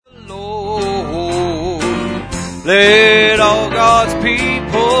Let all God's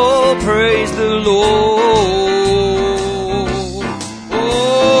people praise the Lord.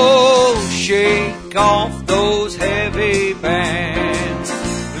 Oh, shake off those heavy bands.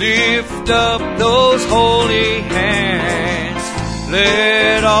 Lift up those holy hands.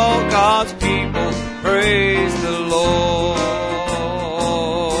 Let all God's people praise the Lord.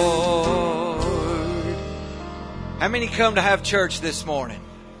 How many come to have church this morning?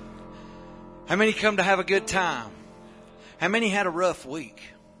 How many come to have a good time? How many had a rough week?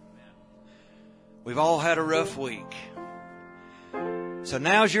 We've all had a rough week. So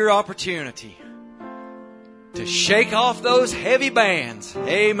now's your opportunity to shake off those heavy bands.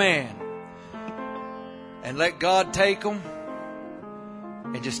 Amen. And let God take them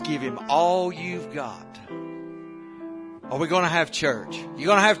and just give Him all you've got. Are we going to have church? You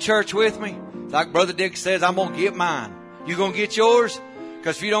going to have church with me? Like Brother Dick says, I'm going to get mine. You going to get yours?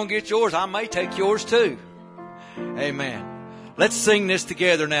 Because if you don't get yours, I may take yours too. Amen. Let's sing this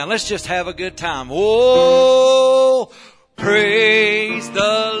together now. Let's just have a good time. Oh, praise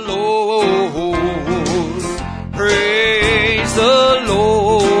the Lord. Praise the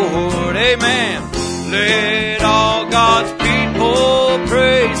Lord. Amen. Let all God's people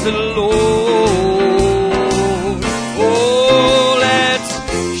praise the Lord. Oh, let's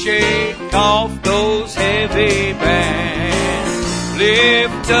shake off those heavy bands.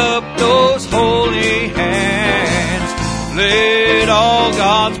 Lift up those holy hands. Let all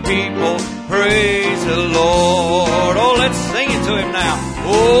God's people praise the Lord. Oh, let's sing it to Him now.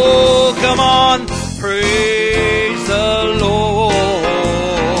 Oh, come on. Praise the Lord.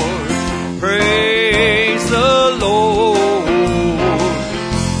 Praise the Lord.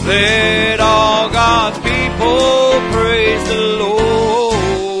 Let all God's people praise the Lord.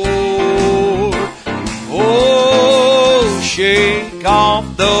 Oh, shake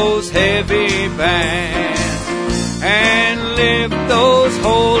off those heavy bands and lift those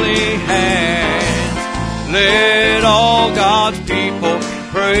holy hands. Let all God's people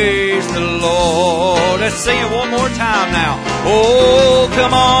praise the Lord. Let's sing it one more time now. Oh,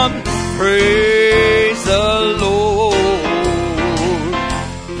 come on. Praise the Lord.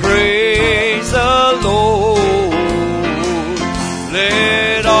 Praise the Lord.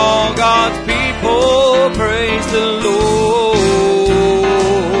 Let all God's people praise the Lord.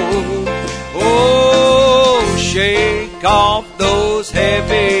 Oh, shake off those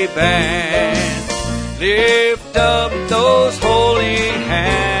heavy bands. Lift up those holy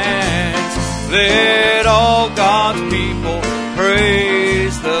hands. Let all God's people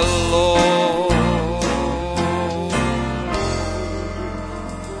praise the Lord.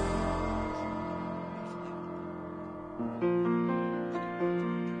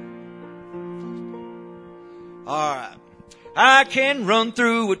 All right. I can run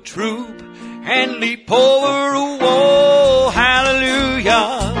through a troop and leap over a wall.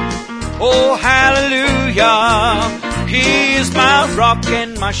 Hallelujah. Oh, hallelujah. He is my rock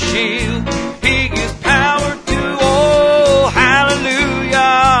and my shield. He gives power to all.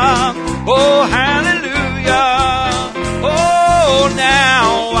 Hallelujah. Oh, hallelujah. Oh,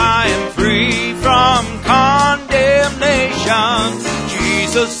 now I am free from condemnation.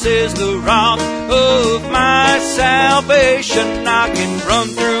 Jesus is the rock of my salvation. I can run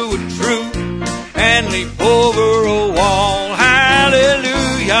through a troop and leap over a wall.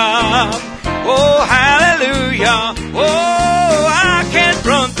 Hallelujah. Oh, hallelujah. Oh, I can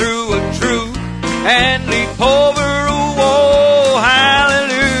run through a troop and leap over a wall.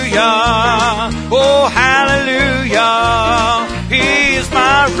 Hallelujah. Oh, hallelujah. He is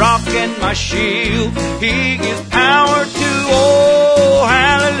my rock and my shield. He gives power to all.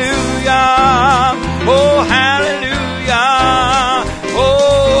 Hallelujah. Oh, hallelujah.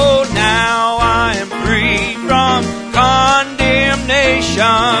 Oh, now I am free from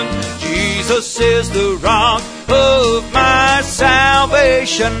condemnation. Jesus is the rock of my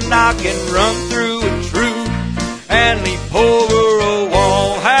salvation. I can run through a troop and leap over a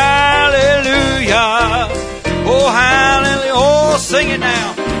wall. Hallelujah. Oh, hallelujah. Oh, sing it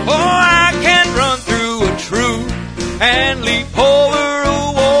now. Oh, I can run through a troop and leap over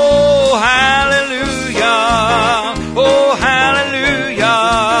a wall. Hallelujah. Oh,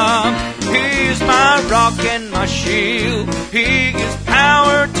 hallelujah. He is my rock and my shield. He gives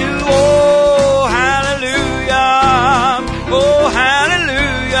power to all. Hallelujah. Oh,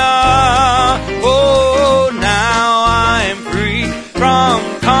 hallelujah. Oh, now I am free from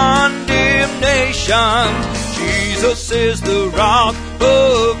condemnation. Jesus is the rock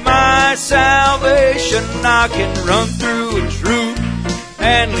of my salvation. I can run through a troop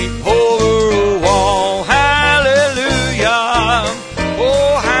and leap over a wall. Hallelujah.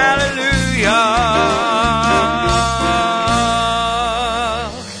 Oh, hallelujah.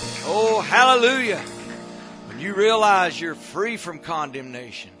 realize you're free from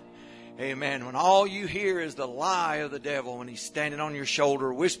condemnation. Amen. When all you hear is the lie of the devil when he's standing on your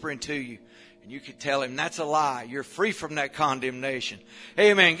shoulder whispering to you, and you can tell him that's a lie. You're free from that condemnation.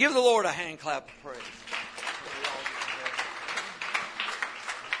 Amen. Give the Lord a hand clap of praise.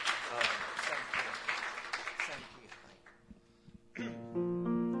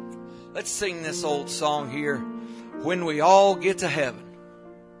 Let's sing this old song here. When we all get to heaven.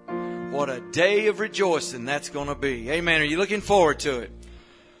 What a day of rejoicing that's going to be. Amen. Are you looking forward to it?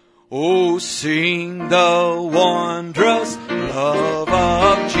 Oh, sing the wondrous love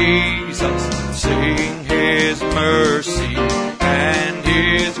of Jesus. Sing His mercy and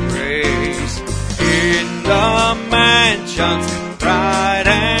His grace. In the mansions bright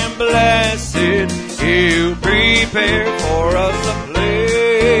and blessed, He'll prepare for us a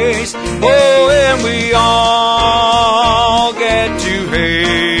place. Oh, and we all get to heaven.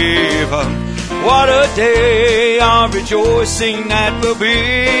 What a day of rejoicing that will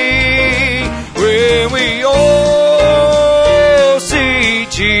be when we all see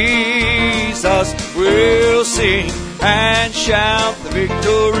Jesus. We'll sing and shout the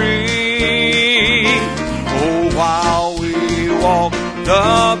victory. Oh, while we walk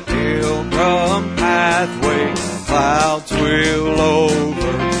the pilgrim pathway, clouds will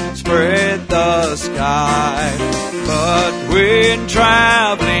overspread the sky. But when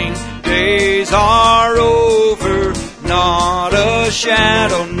traveling days are over, not a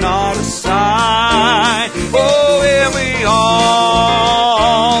shadow, not a sign. Oh, and we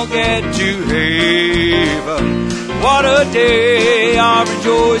all get to heaven. What a day of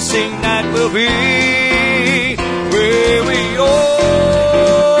rejoicing that will be when we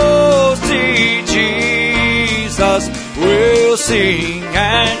all see Jesus. We'll sing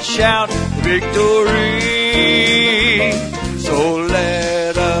and shout victory. So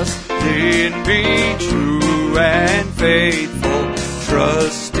let us then be true and faithful,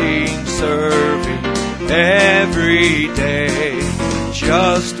 trusting, serving every day.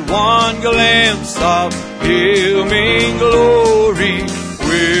 Just one glimpse of Him glory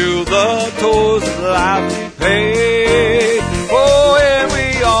will the toils of life repay. Oh, and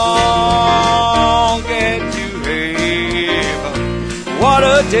we all get to heaven. What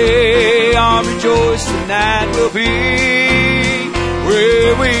a day of rejoicing that will be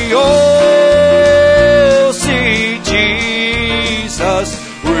where we all see Jesus.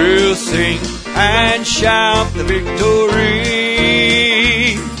 We'll sing and shout the victory.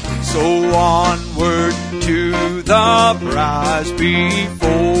 So onward to the prize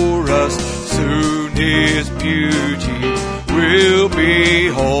before us, soon His beauty will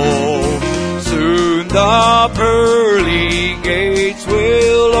behold. Soon the pearly gates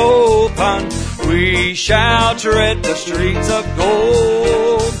will open, we shall tread the streets of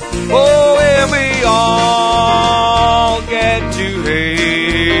gold. Oh, and we all get to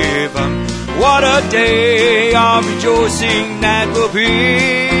heaven. What a day of rejoicing that will be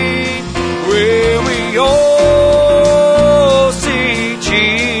when we all see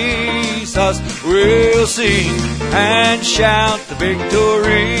Jesus. We'll sing and shout the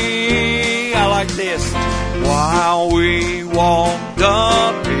victory. I like this. While we walk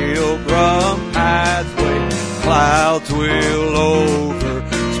the pilgrim pathway, clouds will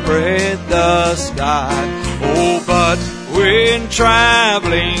overspread the sky. Oh, but when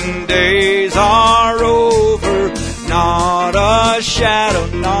traveling days are over, not a shadow,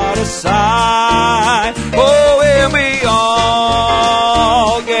 not a sign. Oh, and we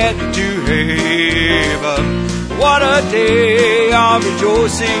all get to heaven. What a day of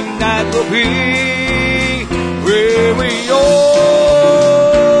rejoicing that will be where we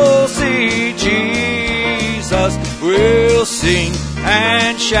all see Jesus. We'll sing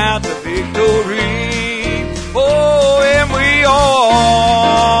and shout the victory. Oh, and we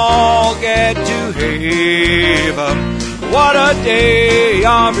all get to heaven. What a day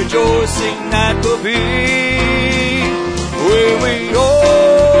of rejoicing that will be when we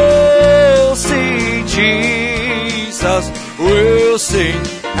all see Jesus. We'll sing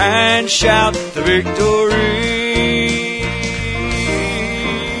and shout the victory.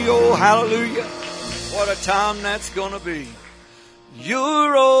 Oh, hallelujah. What a time that's going to be.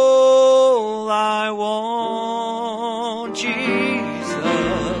 You're all I want, Jesus.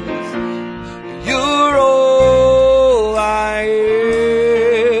 You're all I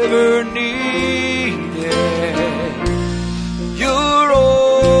ever needed. You're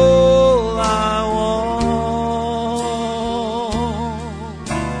all I want.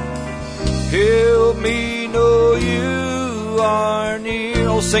 Help me know you are near.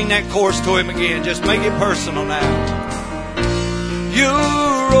 Oh, sing that chorus to Him again. Just make it personal now.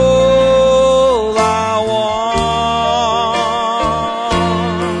 You're all I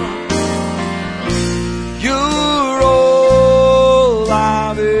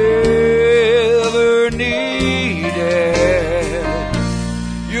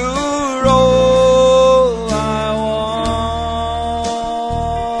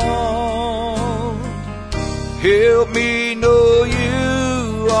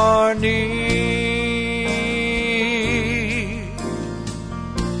are near.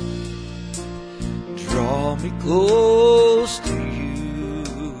 Draw me close to you.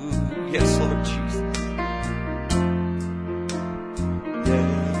 Yes, Lord Jesus.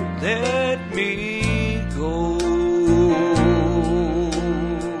 Never let me go.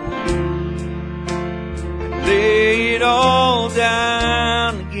 And lay it all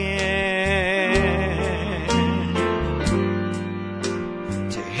down again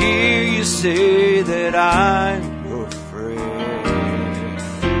to hear you say that I'm your friend.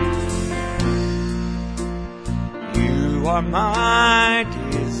 You are my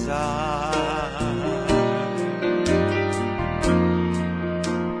desire.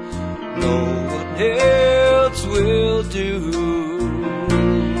 No one else will do.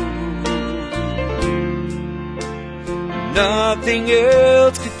 Nothing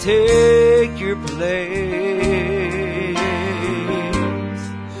else could take your place.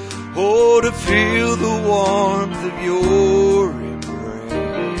 Oh, to feel the warmth of your embrace.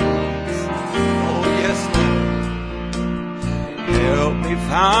 Oh, yes, Lord. Help me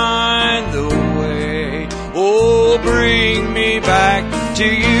find the way. Oh, bring me back to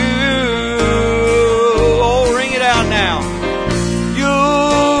you. Oh, ring it out now.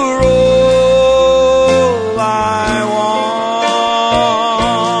 You're all I want.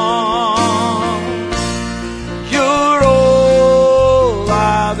 You're all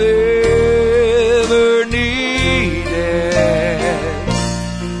I've ever needed.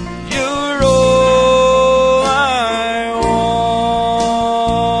 You're all I want.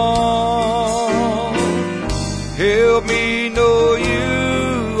 Help me know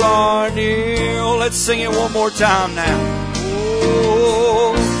you are near. Oh, let's sing it one more time now.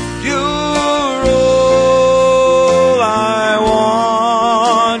 Oh, you're all I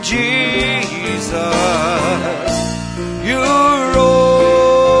want, Jesus. You're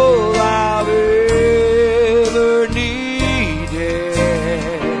all I've ever needed.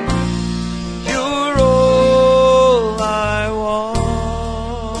 You're all I want.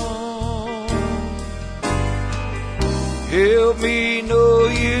 Help me know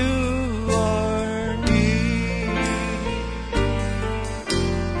you are near.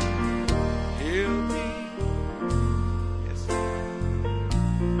 Help me. Yes.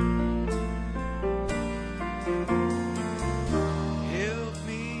 Help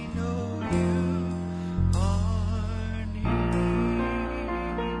me know you are near.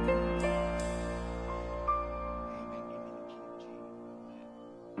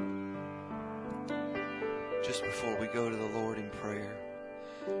 Just before we go to the Lord in prayer,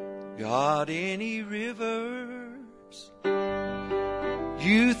 God, any rivers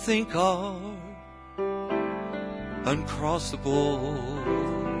you think are uncrossable?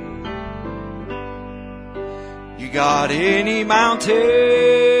 You got any mountains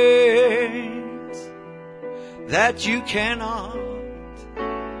that you cannot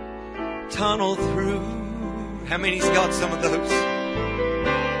tunnel through? How many's got some of those?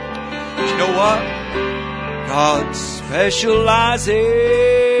 But you know what? God specializes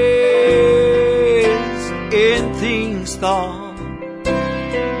in things thought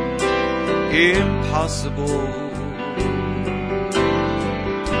impossible,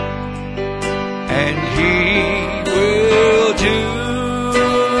 and He will do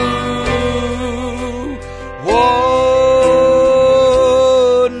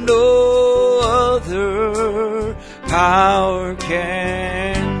what no other power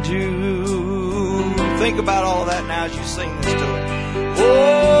can do. Think about all that now as you sing this to Him.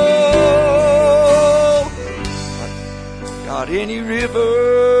 Oh, God, any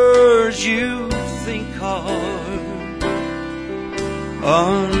rivers you think are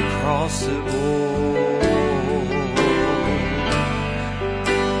uncrossable,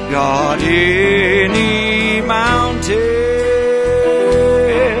 God, any mountain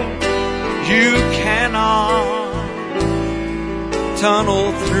you cannot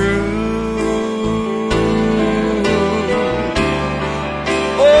tunnel through.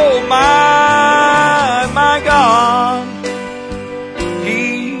 My God,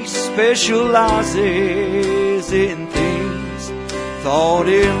 He specializes in things thought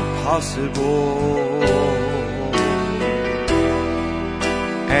impossible,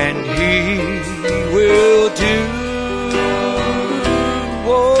 and He will do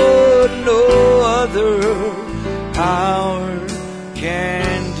what no other power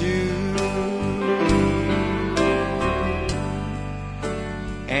can do.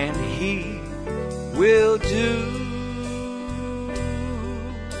 And He will do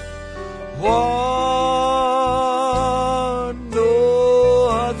what no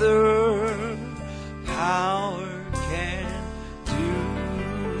other power can do.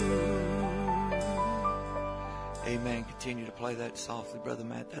 Amen. Continue to play that softly, Brother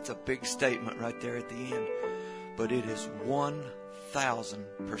Matt. That's a big statement right there at the end. But it is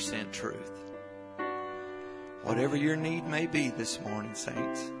 1,000% truth. Whatever your need may be this morning,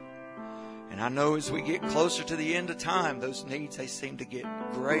 saints. And I know as we get closer to the end of time, those needs, they seem to get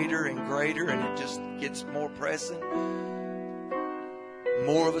greater and greater, and it just gets more pressing.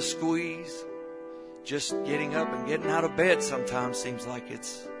 More of a squeeze. Just getting up and getting out of bed sometimes seems like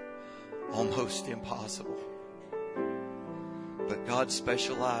it's almost impossible. But God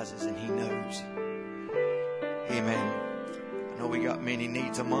specializes and He knows. Amen. I know we got many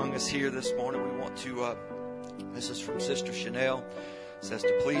needs among us here this morning. We want to, this is from Sister Chanel. It says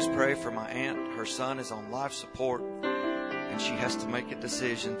to please pray for my aunt. Her son is on life support and she has to make a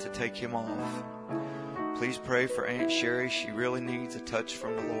decision to take him off. Please pray for Aunt Sherry. She really needs a touch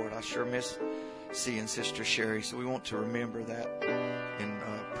from the Lord. I sure miss seeing Sister Sherry, so we want to remember that in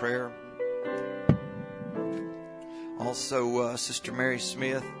prayer. Also, Sister Mary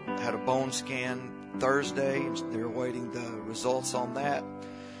Smith had a bone scan Thursday, and they're awaiting the results on that.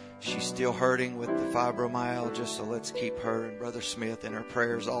 She's still hurting with the fibromyalgia, so let's keep her and Brother Smith in our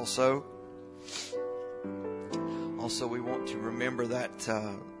prayers also. Also, we want to remember that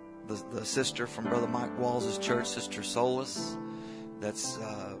the sister from Brother Mike Walls' church, Sister Solis, that's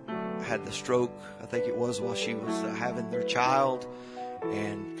had the stroke, I think it was, while she was having their child,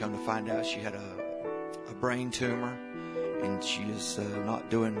 and come to find out she had a brain tumor, and she is not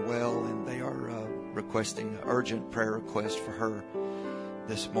doing well, and they are requesting an urgent prayer request for her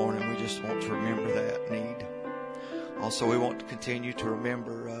this morning. We just want to remember that need. Also, we want to continue to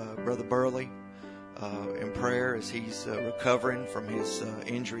remember Brother Burley in prayer as he's recovering from his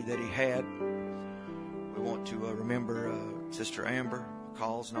injury that he had. We want to remember Sister Amber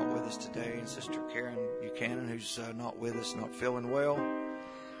McCall's not with us today, and Sister Karen Buchanan, who's not with us, not feeling well.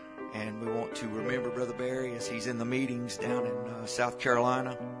 And we want to remember Brother Barry as he's in the meetings down in South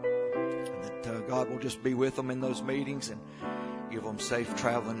Carolina, and that God will just be with them in those meetings and give them safe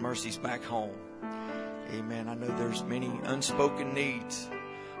traveling mercies back home. Amen. I know there's many unspoken needs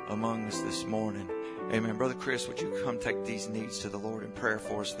among us this morning. Amen. Brother Chris, would you come take these needs to the Lord in prayer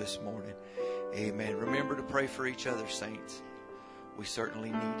for us this morning? Amen. Remember to pray for each other, saints. We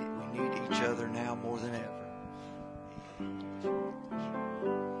certainly need it. We need each other now more than ever.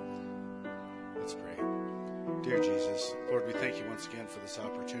 Let's pray. Dear Jesus, Lord, we thank you once again for this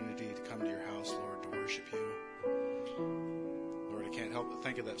opportunity to come to your house, Lord, to worship you. Lord, I can't help but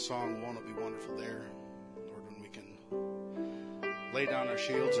think of that song, Won't It Be Wonderful There? Lord, when we can lay down our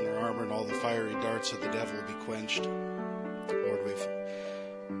shields and our armor and all the fiery darts of the devil will be quenched. Lord, we've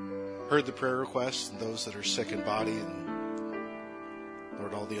heard the prayer requests and those that are sick in body, and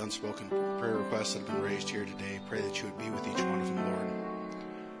Lord, all the unspoken prayer requests that have been raised here today. Pray that you would be with each one of them, Lord.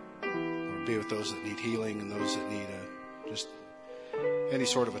 Lord, be with those that need healing and those that need just any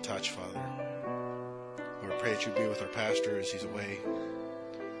sort of a touch, Father. Lord, pray that you'd be with our pastor as he's away.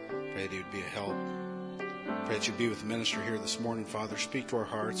 Pray that he would be a help. Pray that you'd be with the minister here this morning, Father. Speak to our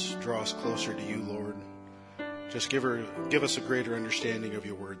hearts. Draw us closer to you, Lord. Just give us a greater understanding of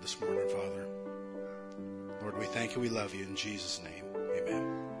your word this morning, Father. Lord, we thank you. We love you. In Jesus' name,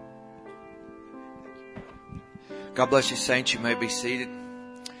 amen. God bless you, saints. You may be seated.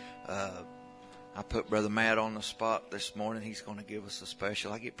 I put Brother Matt on the spot this morning. He's going to give us a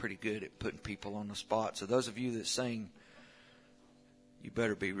special. I get pretty good at putting people on the spot. So those of you that sing, you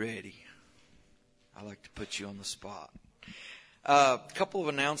better be ready. I like to put you on the spot. A couple of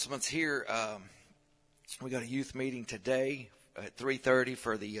announcements here. We got a youth meeting today at 3:30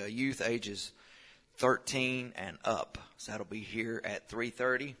 for the youth ages 13 and up. So that'll be here at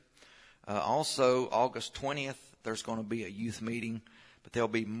 3:30. Also, August 20th, there's going to be a youth meeting, but there'll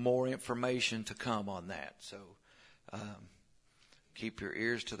be more information to come on that. So keep your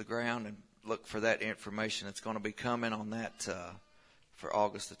ears to the ground and look for that information that's going to be coming on that for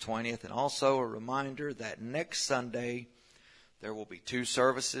August the 20th. And also a reminder that next Sunday there will be 2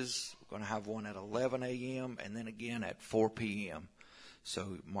 services. We're going to have one at 11 a.m. and then again at 4 p.m.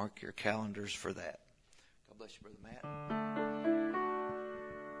 So mark your calendars for that. God bless you, Brother Matt.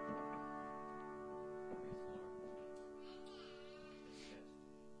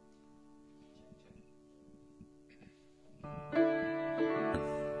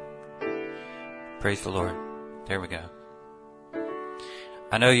 Praise the Lord. There we go.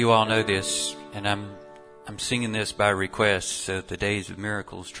 I know you all know this, and I'm singing this by request, so that the days of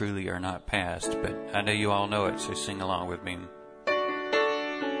miracles truly are not past, but I know you all know it, so sing along with me.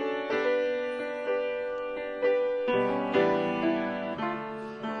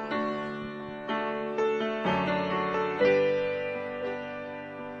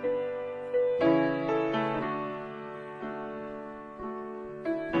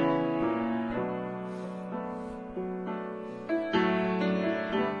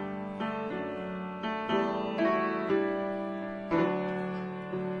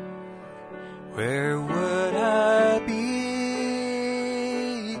 Where would I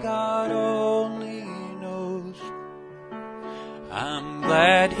be? God only knows. I'm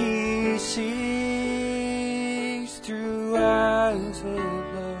glad He sees through eyes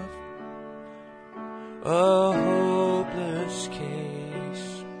of love a hopeless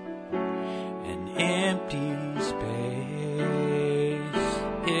case, an empty space,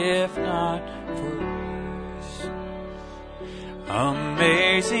 if not for grace.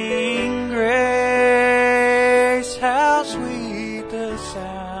 Amazing grace, how sweet the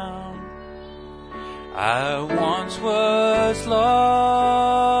sound. I once was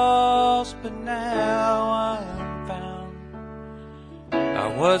lost, but now I'm found. I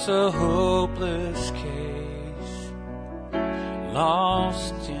was a hopeless case,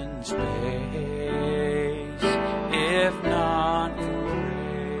 lost in space, if not for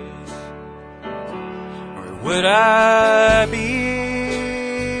grace. Where would I be?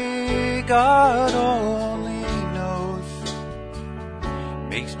 God only knows.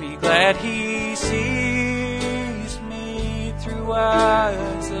 Makes me glad He sees me through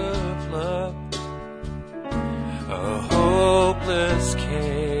eyes of love. A hopeless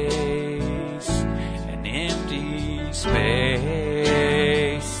case, an empty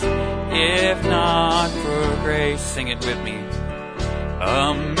space, if not for grace. Sing it with me.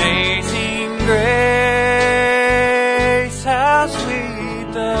 Amazing grace, how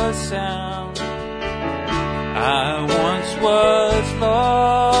sweet the sound. I once was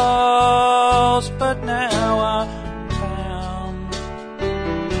lost, but now I'm found.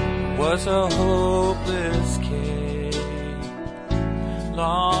 Was a hopeless case,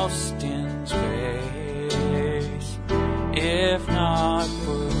 lost in space, if not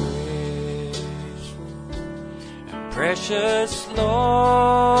for grace. And precious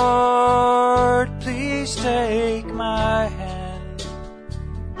Lord, please take my hand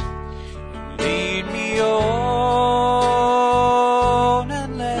and lead me on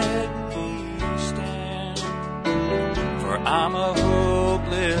and let me stand. For I'm a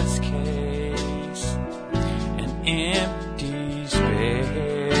hopeless case, an empty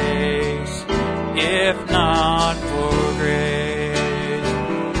space, if not for grace.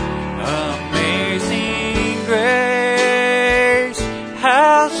 Amazing grace,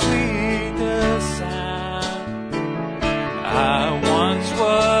 how sweet the sound. I once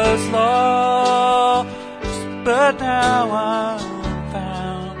was lost, but now I'm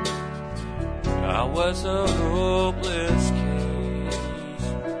found. I was a hopeless case,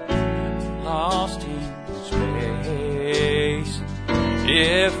 lost in space,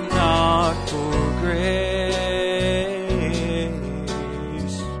 if not for grace.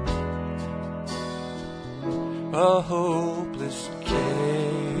 A hopeless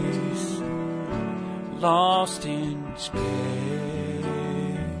case, lost in space,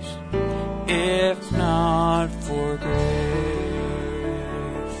 if not for grace.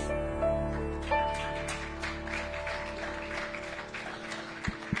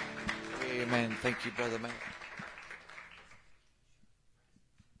 Amen. Thank you, Brother Matt.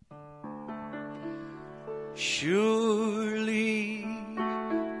 Surely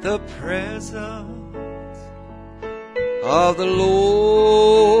the presence of the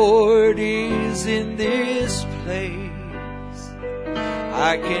Lord is in this place.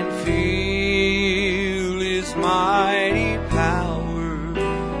 I can feel His mighty power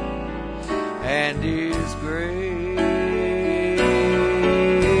and His grace.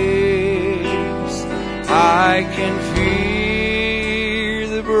 I can feel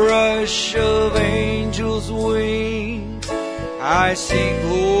the brush of angels' wings. I see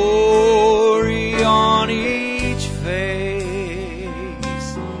glory on each face.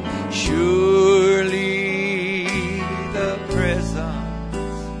 Surely the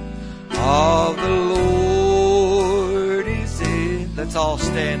presence of the Lord is in. Let's all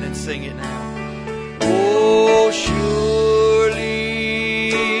stand and sing it now. Oh, surely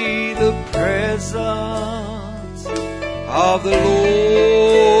the presence of the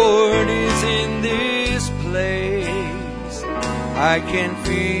Lord is in this place. I can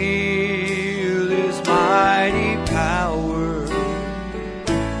feel His mighty power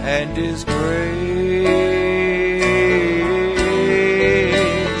and His grace.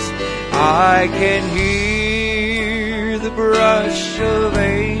 I can hear the brush of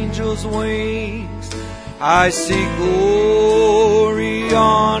angels' wings. I see glory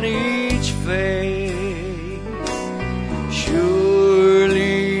on each face.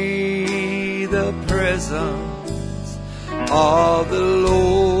 Surely the presence of the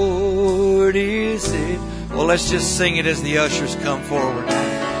Lord is in. Well, let's just sing it as the ushers come forward.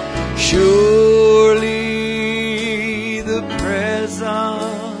 Surely the presence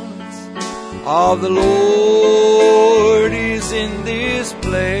of the Lord is in this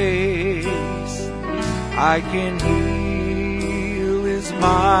place. I can heal His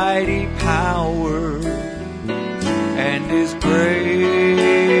mighty power and His grace.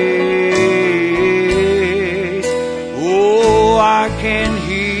 Oh, I can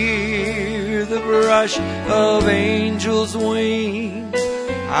hear the brush of angels' wings.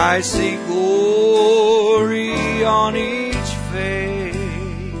 I see glory on each face.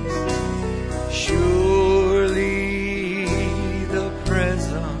 Surely the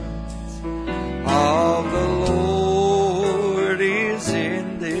presence of the Lord is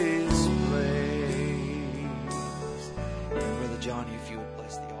in this place. And Brother Johnny, if you would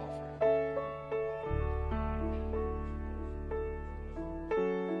bless the offering.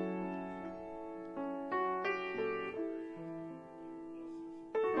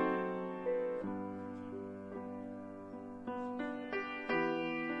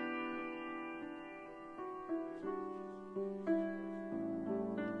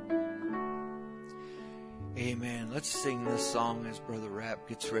 Amen. Let's sing this song as Brother Rapp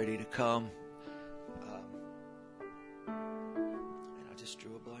gets ready to come. And I just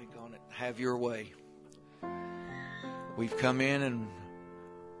drew a blank on it. Have your way. We've come in and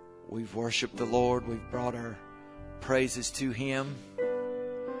we've worshiped the Lord. We've brought our praises to Him.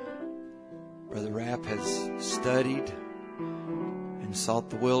 Brother Rapp has studied and sought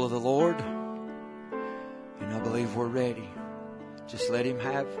the will of the Lord. And I believe we're ready. Just let Him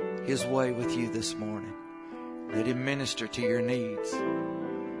have His way with you this morning. Let Him minister to your needs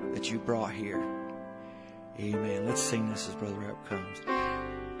that you brought here. Amen. Let's sing this as Brother Rapp comes.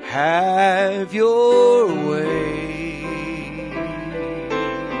 Have your way.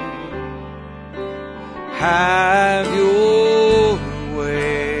 Have your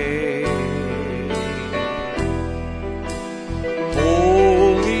way.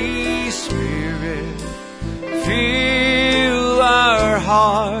 Holy Spirit, fill our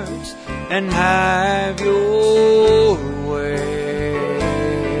hearts and have your way.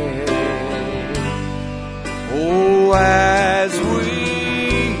 Oh, as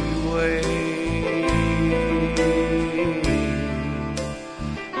we wait,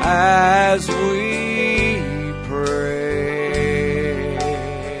 as we pray,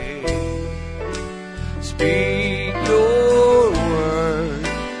 speak your word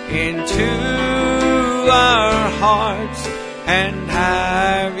into our hearts and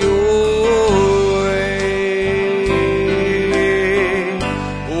have your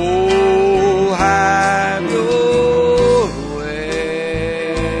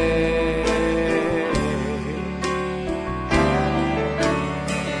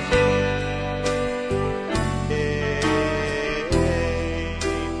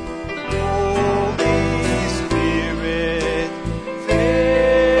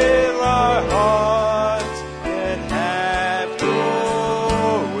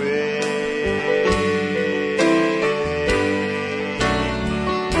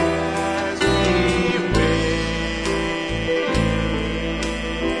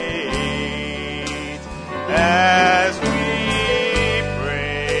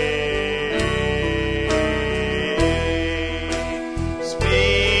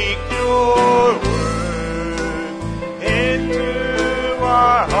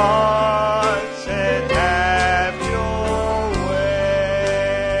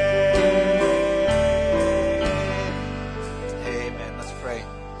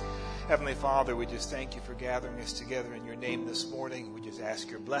thank you for gathering us together in your name this morning. We just ask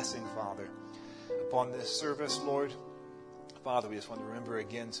your blessing, Father, upon this service, Lord. Father, we just want to remember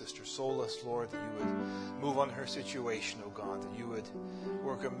again Sister Solis, Lord, that you would move on her situation, oh God, that you would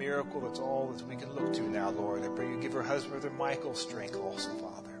work a miracle. That's all that we can look to now, Lord. I pray you give her husband, Brother Michael, strength also,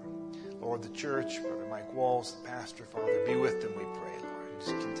 Father. Lord, the church, Brother Mike Walls, the pastor, Father, be with them, we pray, Lord.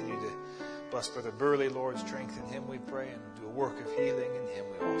 Just continue to bless Brother Burley, Lord, strengthen him, we pray, and do a work of healing in him,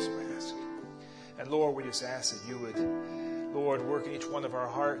 we also ask. And Lord, we just ask that you would, Lord, work in each one of our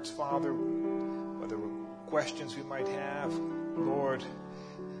hearts, Father, whether questions we might have, Lord,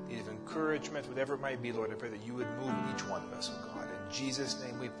 need of encouragement, whatever it might be, Lord, I pray that you would move in each one of us, oh God. In Jesus'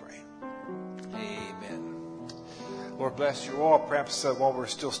 name we pray. Amen. Lord, bless you all. Perhaps while we're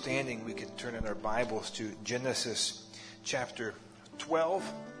still standing, we could turn in our Bibles to Genesis chapter 12.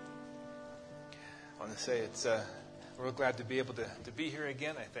 I want to say it's we're real glad to be able to be here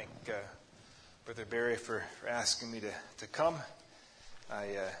again. I thank Brother Barry for asking me to come.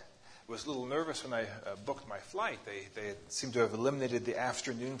 I was a little nervous when I booked my flight. They seemed to have eliminated the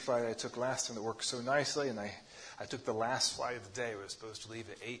afternoon flight I took last time that worked so nicely, and I took the last flight of the day. I was supposed to leave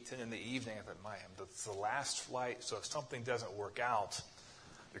at 8:10 in the evening. I thought, that's the last flight, so if something doesn't work out,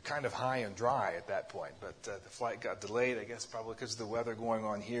 they're kind of high and dry at that point. But the flight got delayed, I guess probably because of the weather going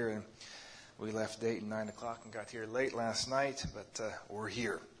on here. And we left Dayton 9 o'clock and got here late last night, but we're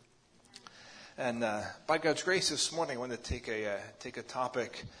here. And by God's grace, this morning I want to take a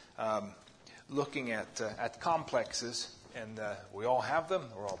topic looking at complexes. And we all have them.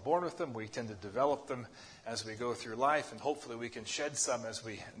 We're all born with them. We tend to develop them as we go through life, and hopefully we can shed some as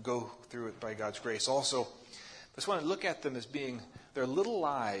we go through it by God's grace. Also, I just want to look at them as being, they're little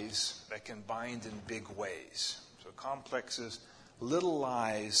lies that can bind in big ways. So complexes, little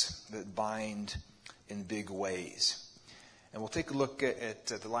lies that bind in big ways. And we'll take a look at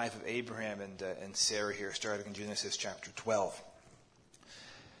the life of Abraham and Sarah here, starting in Genesis chapter 12.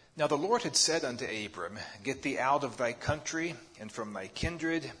 Now the Lord had said unto Abram, Get thee out of thy country, and from thy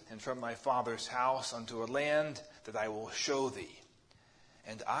kindred, and from thy father's house, unto a land that I will show thee.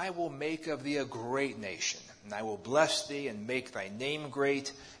 And I will make of thee a great nation, and I will bless thee, and make thy name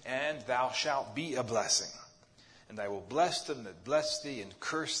great, and thou shalt be a blessing. And I will bless them that bless thee, and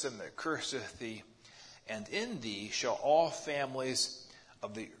curse them that curseth thee. And in thee shall all families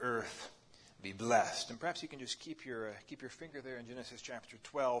of the earth be blessed. And perhaps you can just keep your finger there in Genesis chapter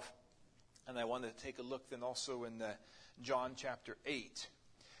 12. And I want to take a look then also in John chapter 8.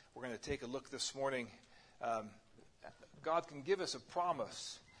 We're going to take a look this morning. God can give us a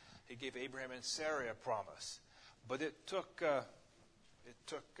promise. He gave Abraham and Sarah a promise. But it took,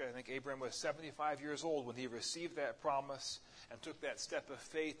 I think Abraham was 75 years old when he received that promise and took that step of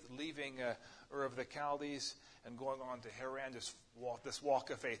faith, leaving Ur of the Chaldees and going on to Haran, this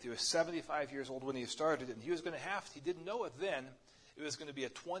walk of faith. He was 75 years old when he started it, and he didn't know it then, it was going to be a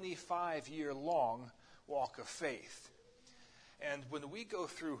 25-year-long walk of faith. And when we go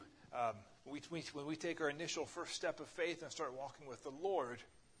through, when we take our initial first step of faith and start walking with the Lord,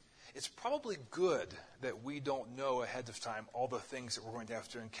 it's probably good that we don't know ahead of time all the things that we're going to have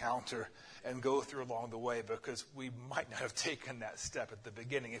to encounter and go through along the way, because we might not have taken that step at the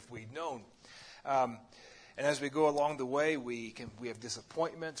beginning if we'd known. And as we go along the way, we have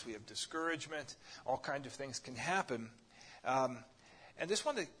disappointments, we have discouragement, all kinds of things can happen. And this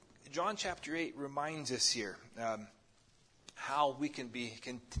one, John chapter 8 reminds us here how we can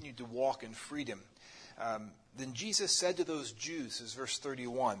continue to walk in freedom. Then Jesus said to those Jews, this is verse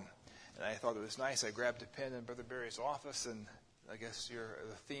 31, and I thought it was nice. I grabbed a pen in Brother Barry's office, and I guess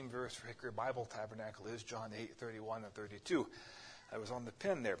the theme verse for Hickory Bible Tabernacle is John 8, 31 and 32. I was on the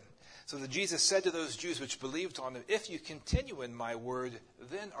pen there. So that Jesus said to those Jews which believed on him, If you continue in my word,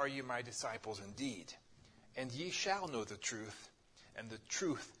 then are you my disciples indeed. And ye shall know the truth, and the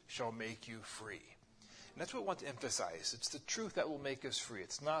truth shall make you free. And that's what I want to emphasize. It's the truth that will make us free.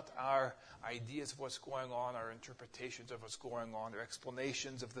 It's not our ideas of what's going on, our interpretations of what's going on, our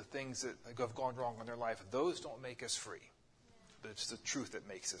explanations of the things that have gone wrong in their life. Those don't make us free. But it's the truth that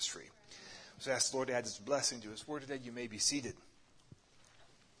makes us free. So ask the Lord to add his blessing to his word today. You may be seated.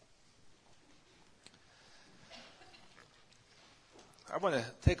 I want to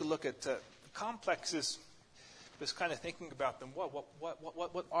take a look at complexes, just kind of thinking about them.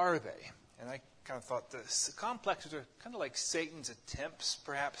 What are they? And I kind of thought the complexes are kind of like Satan's attempts,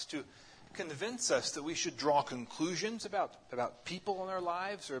 perhaps, to convince us that we should draw conclusions about people in our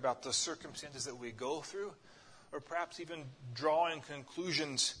lives or about the circumstances that we go through, or perhaps even drawing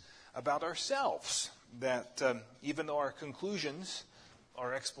conclusions about ourselves, that even though our conclusions,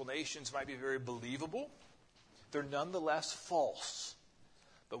 our explanations might be very believable, they're nonetheless false.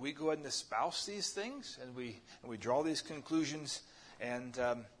 But we go ahead and espouse these things, and we draw these conclusions, and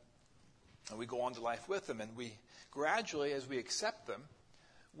we go on to life with them. And we gradually, as we accept them,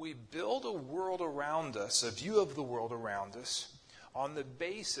 we build a world around us, a view of the world around us, on the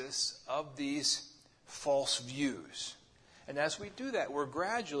basis of these false views. And as we do that, we're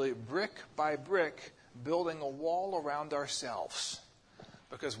gradually, brick by brick, building a wall around ourselves.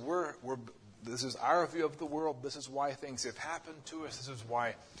 Because this is our view of the world. This is why things have happened to us. This is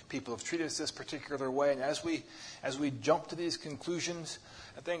why people have treated us this particular way. And as we jump to these conclusions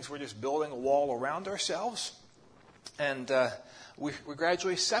and things, we're just building a wall around ourselves. And we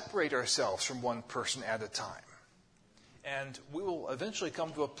gradually separate ourselves from one person at a time. And we will eventually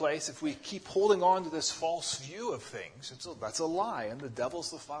come to a place, if we keep holding on to this false view of things, that's a lie. And the devil's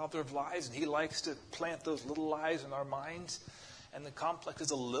the father of lies, and he likes to plant those little lies in our minds. And the complex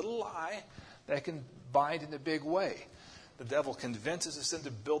is a little lie that can bind in a big way. The devil convinces us then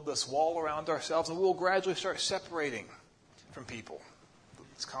to build this wall around ourselves, and we'll gradually start separating from people.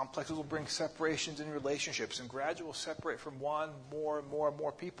 These complexes will bring separations in relationships, and gradually we'll separate from more and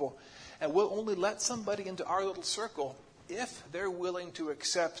more people. And we'll only let somebody into our little circle if they're willing to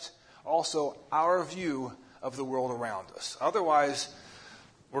accept also our view of the world around us. Otherwise,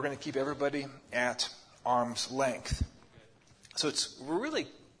 we're going to keep everybody at arm's length. So we're really,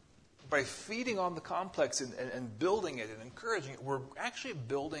 by feeding on the complex and building it and encouraging it, we're actually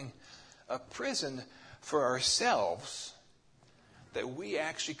building a prison for ourselves that we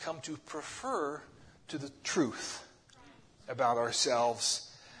actually come to prefer to the truth about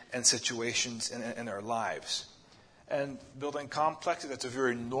ourselves and situations in our lives. And building complexes, that's a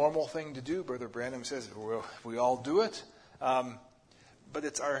very normal thing to do. Brother Branham says we all do it. But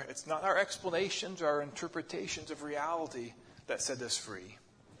it's not our explanations, our interpretations of reality that set us free.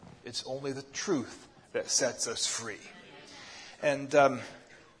 It's only the truth that sets us free. And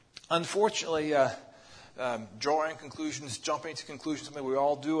unfortunately, drawing conclusions, jumping to conclusions, something we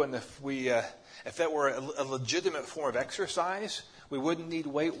all do. And if that were a legitimate form of exercise, we wouldn't need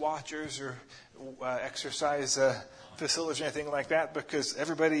Weight Watchers or exercise facilities or anything like that, because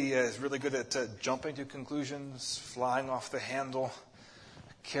everybody is really good at jumping to conclusions, flying off the handle,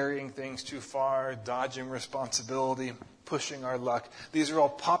 carrying things too far, dodging responsibility, pushing our luck. These are all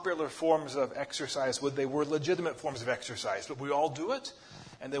popular forms of exercise. They were legitimate forms of exercise, but we all do it,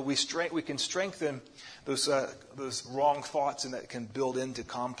 and then we can strengthen those wrong thoughts, and that can build into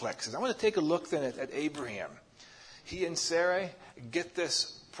complexes. I want to take a look then at Abraham. He and Sarai get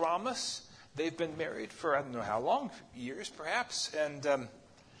this promise. They've been married for I don't know how long, years perhaps, and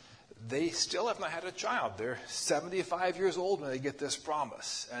they still have not had a child. They're 75 years old when they get this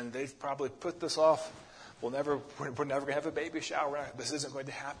promise, and they've probably put this off. We're never going to have a baby shower. This isn't going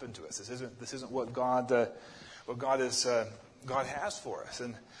to happen to us. This isn't what God has for us.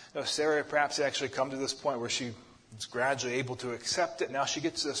 And Sarah perhaps actually come to this point where she is gradually able to accept it. Now she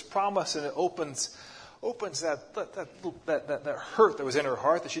gets this promise, and it opens that hurt that was in her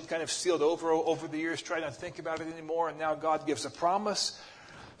heart that she'd kind of sealed over the years, trying not to think about it anymore. And now God gives a promise.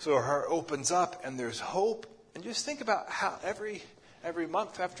 So her heart opens up, and there's hope. And just think about how every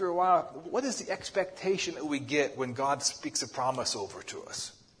month, after a while, what is the expectation that we get when God speaks a promise over to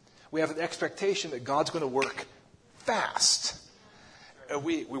us? We have an expectation that God's going to work fast.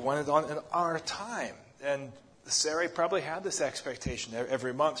 We want it on in our time. And Sarah probably had this expectation.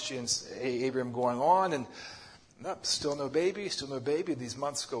 Every month she and Abraham going on, and still no baby. These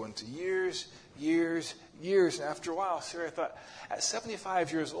months go into years. And after a while, Sarah thought, at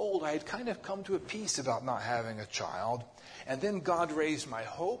 75 years old, I had kind of come to a peace about not having a child. And then God raised my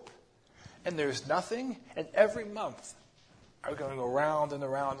hope, and there's nothing. And every month, I'm going to go round and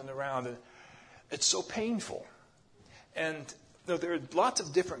around and around. And it's so painful. And there are lots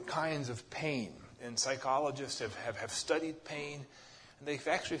of different kinds of pain. And psychologists have studied pain. And they've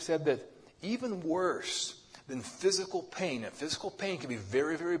actually said that even worse than physical pain, and physical pain can be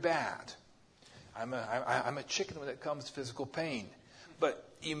very, very bad. I'm a chicken when it comes to physical pain. But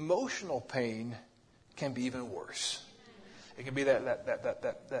emotional pain can be even worse. It can be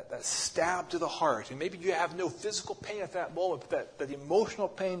that stab to the heart. And maybe you have no physical pain at that moment, but that emotional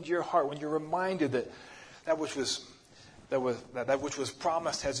pain to your heart when you're reminded that which was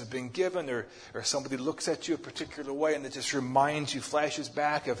promised hasn't been given, or somebody looks at you a particular way, and it just reminds you, flashes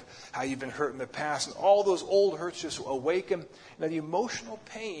back of how you've been hurt in the past, and all those old hurts just awaken. And the emotional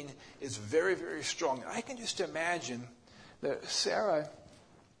pain is very, very strong. I can just imagine that Sarah,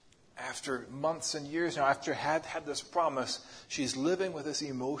 after months and years now, after had this promise, she's living with this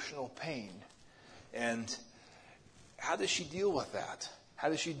emotional pain. And how does she deal with that? How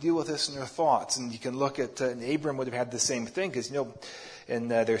does she deal with this in her thoughts? And you can look at, and Abram would have had the same thing, because,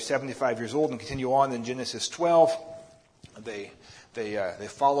 and they're 75 years old, and continue on in Genesis 12. They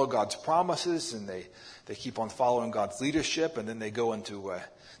follow God's promises, and they keep on following God's leadership, and then they go into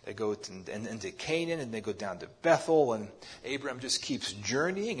Canaan, and they go down to Bethel, and Abram just keeps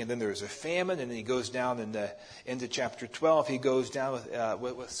journeying, and then there's a famine, and then he goes down into chapter 12. He goes down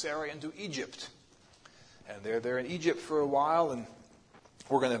with Sarah into Egypt, and they're there in Egypt for a while, and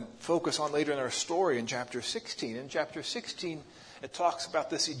we're going to focus on later in our story in chapter 16. In chapter 16, it talks about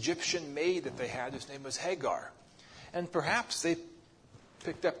this Egyptian maid that they had, whose name was Hagar. And perhaps they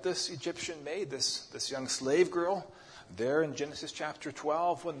picked up this Egyptian maid, this young slave girl, there in Genesis chapter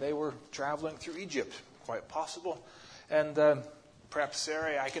 12 when they were traveling through Egypt. Quite possible. And perhaps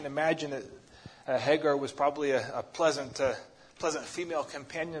Sarai, I can imagine that Hagar was probably a pleasant female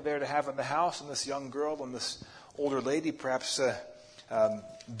companion there to have in the house. And this young girl and this older lady perhaps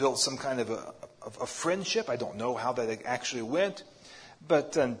built some kind of a friendship. I don't know how that actually went.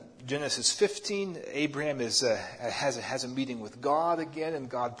 But in Genesis 15, Abraham has a meeting with God again, and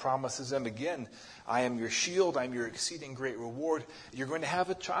God promises him again, I am your shield, I am your exceeding great reward. You're going to have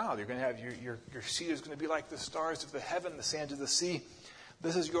a child. You're going to have your seed is going to be like the stars of the heaven, the sands of the sea.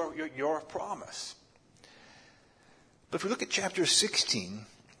 This is your promise. But if we look at chapter 16,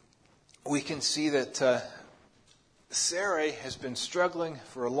 we can see that Sarai has been struggling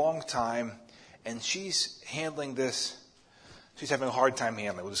for a long time, and she's handling this. She's having a hard time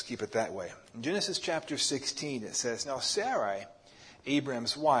handling it. We'll just keep it that way. In Genesis chapter 16, it says, "Now Sarai,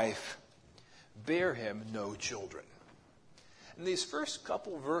 Abraham's wife, bare him no children." In these first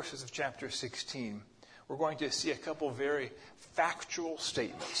couple verses of chapter 16, we're going to see a couple very factual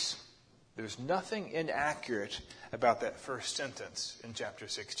statements. There's nothing inaccurate about that first sentence in chapter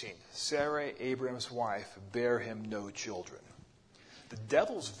 16. Sarai, Abraham's wife, bare him no children. The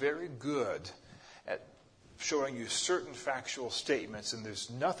devil's very good at showing you certain factual statements, and there's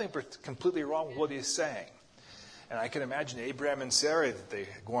nothing completely wrong with what he's saying. And I can imagine Abraham and Sarah, that they're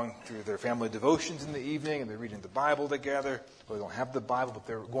going through their family devotions in the evening, and they're reading the Bible together. Well, they don't have the Bible, but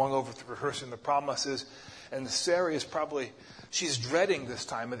they're going over to rehearsing the promises. And Sarah is she's dreading this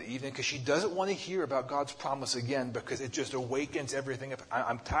time of the evening because she doesn't want to hear about God's promise again, because it just awakens everything.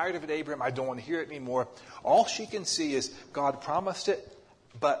 I'm tired of it, Abraham. I don't want to hear it anymore. All she can see is God promised it,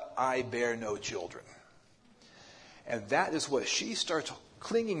 but I bear no children. And that is what she starts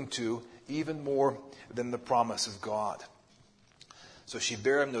clinging to even more than the promise of God. So she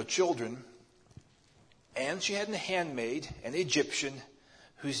bare him no children, and she had a handmaid, an Egyptian,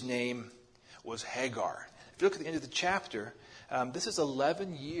 whose name was Hagar. If you look at the end of the chapter, this is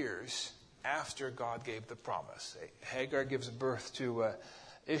 11 years after God gave the promise. Hagar gives birth to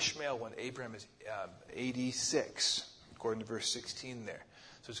Ishmael when Abraham is 86, according to verse 16 there.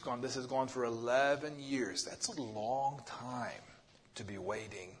 So this has gone for 11 years. That's a long time to be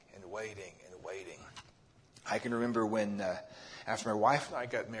waiting and waiting and waiting. I can remember when, after my wife and I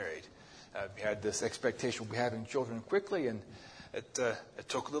got married, we had this expectation of having children quickly, and it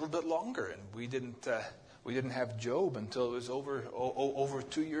took a little bit longer, and we didn't have Job until it was over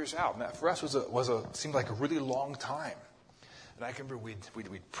 2 years out. And that for us seemed like a really long time. And I can remember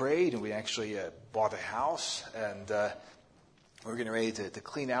we prayed, and we actually bought a house, and we were getting ready to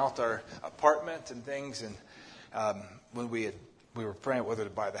clean out our apartment and things. And when we were praying whether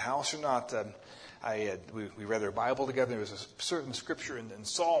to buy the house or not, we read our Bible together. There was a certain scripture in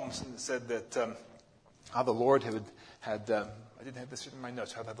Psalms that said that how the Lord had I didn't have this in my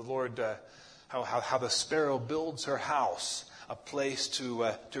notes. How the Lord, how the sparrow builds her house, a place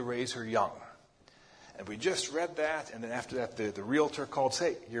to raise her young. And we just read that, and then after that, the realtor called,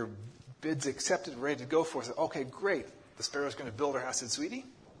 "Hey, your bid's accepted, ready to go for us." I said, "Okay, great. The sparrow's going to build her house." I said, "Sweetie,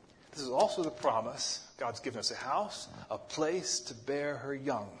 this is also the promise. God's given us a house, a place to bear her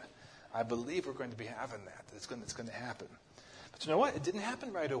young. I believe we're going to be having that. It's going to happen." But you know what? It didn't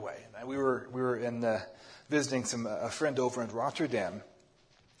happen right away. We were visiting a friend over in Rotterdam.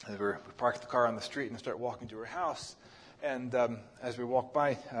 And we parked the car on the street and started walking to her house. And as we walked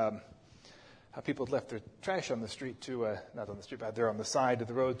by, people had left their trash on the street not on the street, but they're on the side of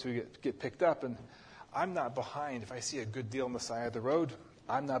the road to get picked up. And I'm not behind. If I see a good deal on the side of the road,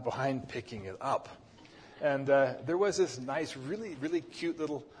 I'm not behind picking it up. And there was this nice, really, really cute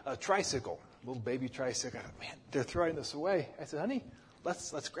little tricycle, little baby tricycle. I thought, man, they're throwing this away. I said, "Honey,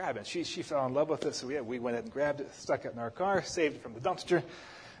 let's grab it." She fell in love with it, so we went ahead and grabbed it, stuck it in our car, saved it from the dumpster,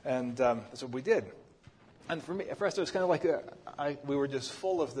 and that's what we did. And for me, at first, it was kind of like we were just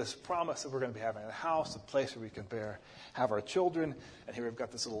full of this promise that we're going to be having a house, a place where we can have our children, and here we've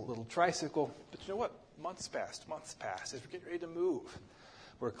got this little tricycle. But you know what? Months passed. As we're getting ready to move,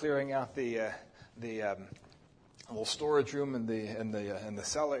 we're clearing out the little storage room in the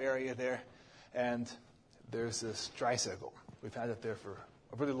cellar area there, and there's this tricycle. We've had it there for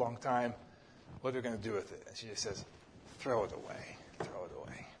a really long time. What are we going to do with it? And she just says, "Throw it away. Throw it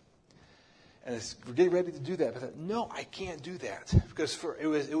away." And we're getting ready to do that, but I thought, no, I can't do that, because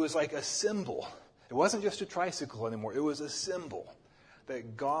it was like a symbol. It wasn't just a tricycle anymore. It was a symbol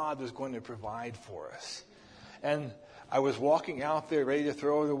that God was going to provide for us. And I was walking out there ready to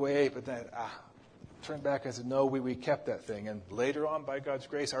throw it away, but then turned back and said, no, we kept that thing. And later on, by God's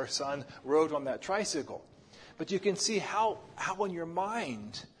grace, our son rode on that tricycle. But you can see how in your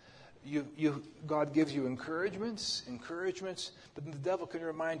mind, God gives you encouragements, but then the devil can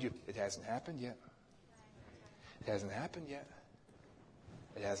remind you, it hasn't happened yet. It hasn't happened yet.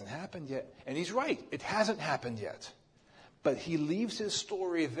 It hasn't happened yet. And he's right, it hasn't happened yet. But he leaves his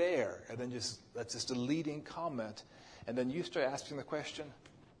story there, and then that's just a leading comment. And then you start asking the question,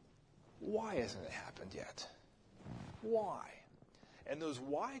 why hasn't it happened yet? Why? And those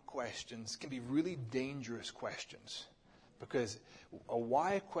why questions can be really dangerous questions, because a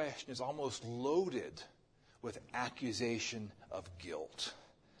why question is almost loaded with accusation of guilt.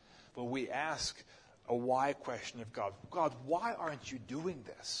 When we ask a why question of God, God, why aren't you doing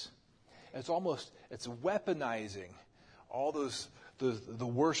this? It's weaponizing all those the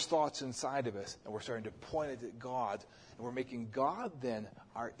worst thoughts inside of us, and we're starting to point it at God, and we're making God then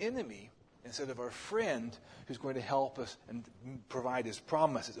our enemy instead of our friend who's going to help us and provide his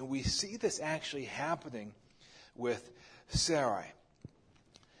promises. And we see this actually happening with Sarai.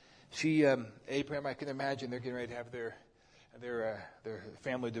 Abraham, I can imagine they're getting ready to have their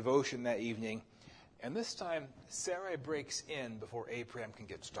family devotion that evening. And this time, Sarai breaks in before Abraham can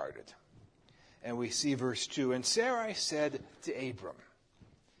get started. And we see verse 2. And Sarai said to Abram,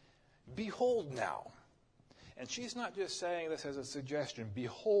 "Behold now." And she's not just saying this as a suggestion.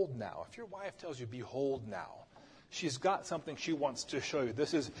 Behold now. If your wife tells you, "Behold now," she's got something she wants to show you.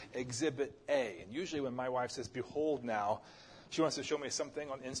 This is Exhibit A. And usually when my wife says, "Behold now," she wants to show me something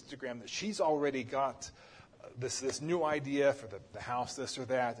on Instagram that she's already got this new idea for the house, this or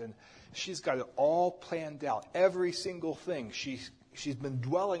that. And she's got it all planned out. Every single thing. She's been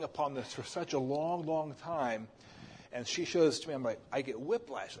dwelling upon this for such a long, long time. And she shows it to me. I'm like, I get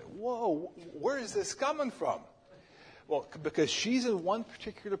whiplash. Like, whoa, where is this coming from? Well, because she's in one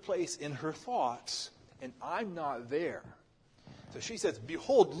particular place in her thoughts, and I'm not there. So she says,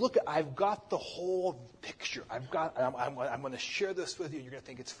 "Behold, look, I've got the whole picture. I'm going to share this with you, and you're going to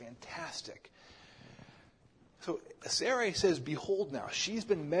think it's fantastic." So Sarai says, "Behold now." She's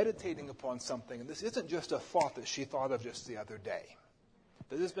been meditating upon something, and this isn't just a thought that she thought of just the other day.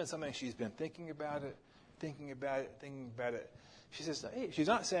 This has been something she's been thinking about it. She says, hey, she's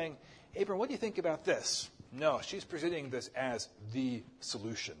not saying, "Abram, what do you think about this?" No, she's presenting this as the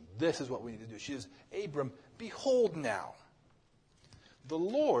solution. This is what we need to do. She says, "Abram, behold now, the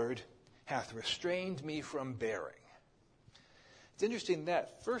Lord hath restrained me from bearing." It's interesting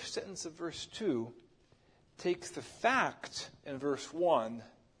that first sentence of verse 2 takes the fact in verse 1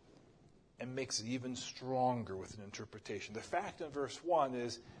 and makes it even stronger with an interpretation. The fact in verse 1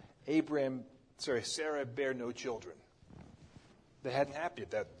 is Sarah bare no children. They hadn't happened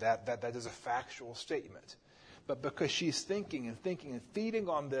yet. That is a factual statement. But because she's thinking and feeding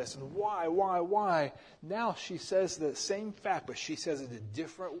on this, and why, now she says the same fact, but she says it a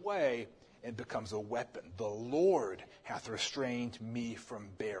different way and becomes a weapon. The Lord hath restrained me from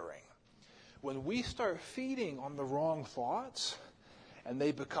bearing. When we start feeding on the wrong thoughts and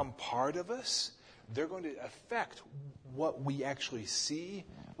they become part of us, they're going to affect what we actually see,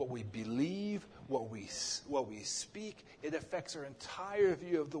 what we believe, what we speak. It affects our entire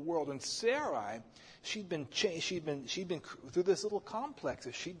view of the world. And Sarai, she'd been through this little complex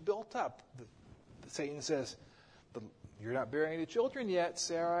that she'd built up. Satan says, "You're not bearing any children yet,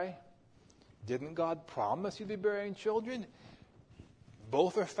 Sarai. Didn't God promise you'd be bearing children?"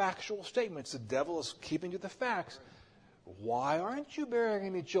 Both are factual statements. The devil is keeping to the facts. Why aren't you bearing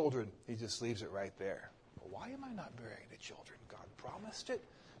any children? He just leaves it right there. Why am I not bearing any children? God promised it.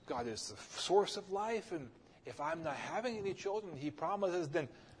 God is the source of life. And if I'm not having any children, he promises, then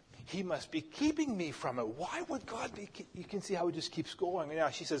he must be keeping me from it. Why would God be? You can see how it just keeps going. And now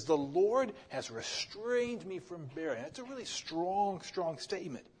she says, "The Lord has restrained me from bearing." That's a really strong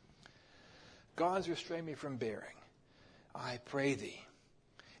statement. God's restrained me from bearing. I pray thee.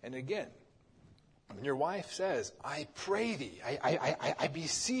 And again, when your wife says, "I pray thee, I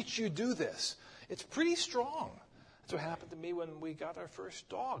beseech you do this," it's pretty strong. That's what happened to me when we got our first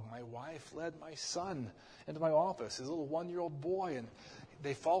dog. My wife led my son into my office, his little 1-year-old boy, and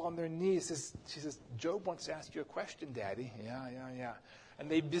they fall on their knees. She says, "Job wants to ask you a question, Daddy." Yeah. And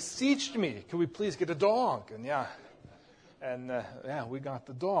they beseeched me, "Can we please get a dog?" And we got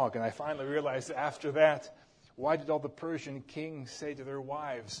the dog. And I finally realized after that, why did all the Persian kings say to their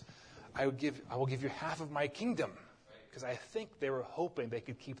wives, I will give you half of my kingdom? Because I think they were hoping they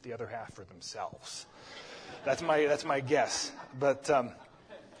could keep the other half for themselves. That's my guess. But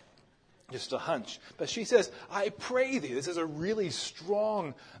just a hunch. But she says, "I pray thee." This is a really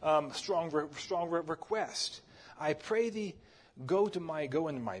strong request. "I pray thee, go into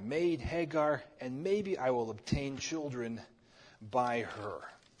my maid Hagar, and maybe I will obtain children by her."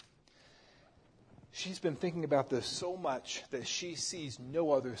 She's been thinking about this so much that she sees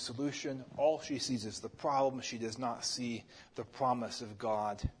no other solution. All she sees is the problem. She does not see the promise of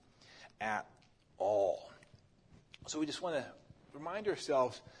God at all. So we just want to remind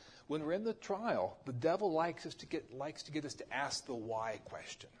ourselves, when we're in the trial, the devil likes to get us to ask the why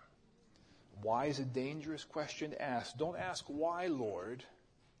question. Why is a dangerous question to ask. Don't ask why, Lord,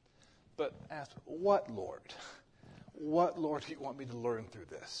 but ask what, Lord? What, Lord, do you want me to learn through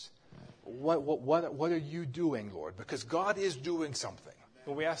this? What are you doing, Lord? Because God is doing something.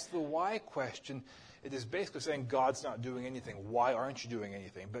 When we ask the why question, it is basically saying God's not doing anything. Why aren't you doing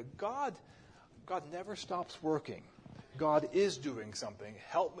anything? But God never stops working. God is doing something.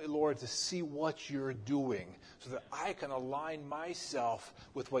 Help me, Lord, to see what you're doing so that I can align myself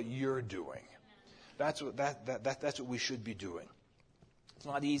with what you're doing. That's what we should be doing. It's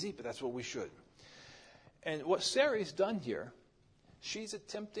not easy, but that's what we should. And what Sarah's done here, she's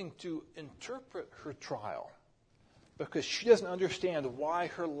attempting to interpret her trial because she doesn't understand why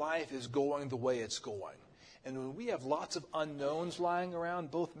her life is going the way it's going. And when we have lots of unknowns lying around,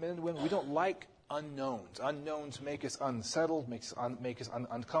 both men and women, we don't like unknowns. Unknowns make us unsettled, make us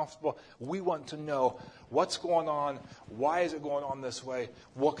uncomfortable. We want to know what's going on, why is it going on this way,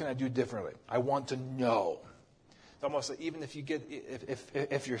 what can I do differently? I want to know. It's almost like even if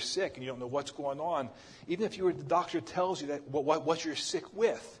you're sick and you don't know what's going on, even if the doctor tells you that what you're sick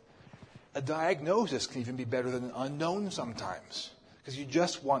with, a diagnosis can even be better than an unknown sometimes because you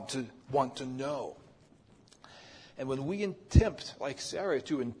just want to know. And when we attempt, like Sarah,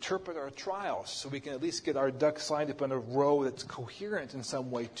 to interpret our trials so we can at least get our ducks lined up in a row that's coherent in some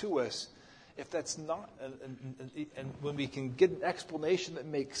way to us, if that's not, and when we can get an explanation that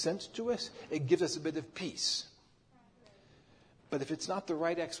makes sense to us, it gives us a bit of peace. But if it's not the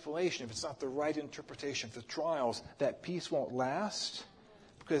right explanation, if it's not the right interpretation of the trials, that peace won't last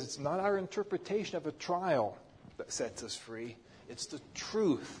because it's not our interpretation of a trial that sets us free. It's the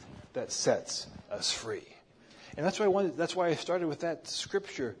truth that sets us free. And that's why I started with that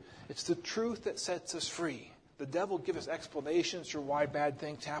scripture. It's the truth that sets us free. The devil gives us explanations for why bad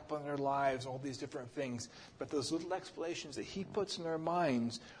things happen in our lives, all these different things. But those little explanations that he puts in our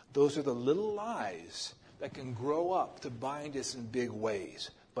minds, those are the little lies that can grow up to bind us in big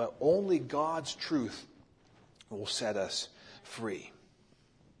ways. But only God's truth will set us free.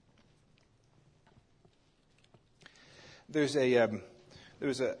 There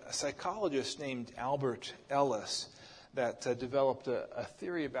was a psychologist named Albert Ellis that developed a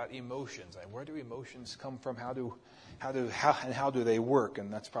theory about emotions. Where do emotions come from? How do they work?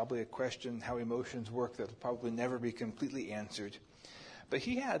 And that's probably a question, how emotions work, that will probably never be completely answered. But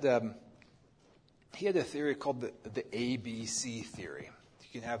he had a theory called the ABC theory.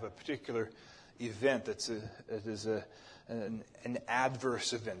 You can have a particular event that is an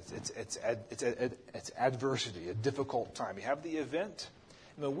adverse event. It's adversity, a difficult time. You have the event.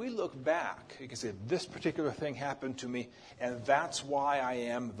 And when we look back, you can say, this particular thing happened to me, and that's why I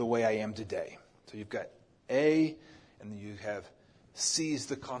am the way I am today. So you've got A, and then you have C's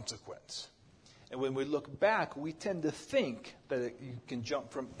the consequence. And when we look back, we tend to think that you can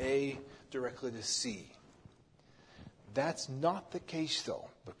jump from A directly to C. That's not the case, though,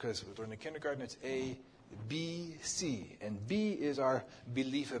 because during the kindergarten, it's A, B, C. And B is our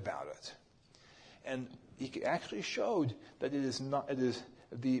belief about it. And he actually showed that it is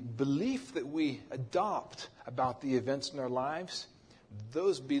the belief that we adopt about the events in our lives,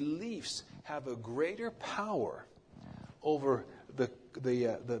 those beliefs have a greater power over the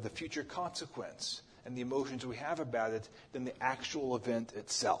future consequence and the emotions we have about it than the actual event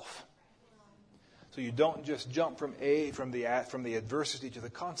itself. So you don't just jump from the adversity to the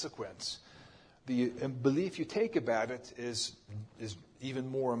consequence. The belief you take about it is even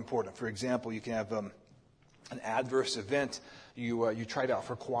more important. For example, you can have an adverse event. You tried out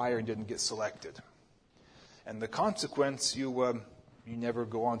for choir and didn't get selected. And the consequence, you never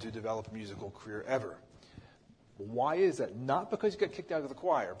go on to develop a musical career ever. Why is that? Not because you got kicked out of the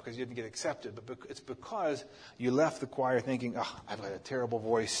choir, because you didn't get accepted, but it's because you left the choir thinking, I've got a terrible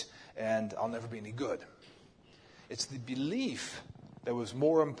voice and I'll never be any good. It's the belief that was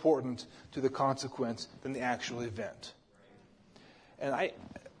more important to the consequence than the actual event. And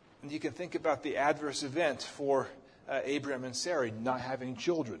you can think about the adverse event for Abraham and Sarah not having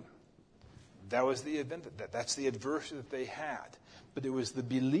children. That was the event, that's the adversity that they had. But it was the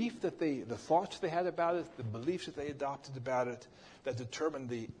belief the thoughts they had about it, the beliefs that they adopted about it, that determined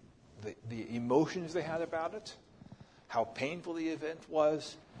the emotions they had about it, how painful the event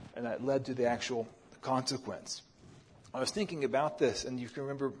was, and that led to the actual consequence. I was thinking about this, and you can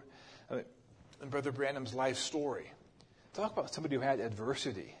remember Brother Branham's life story. Talk about somebody who had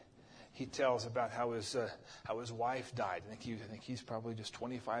adversity. He tells about how his wife died. I think he's probably just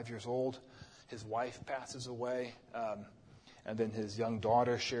 25 years old. His wife passes away, and then his young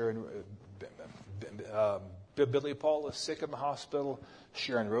daughter, Sharon, Billy Paul is sick in the hospital.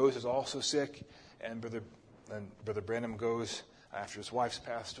 Sharon Rose is also sick, and Brother Branham goes after his wife's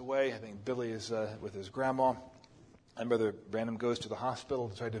passed away. I think Billy is with his grandma, and Brother Branham goes to the hospital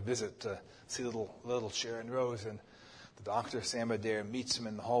to try to visit, see little Sharon Rose, and the doctor, Sam Adair, meets him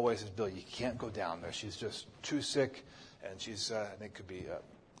in the hallway and says, Bill, you can't go down there. She's just too sick, and she's, I think, could be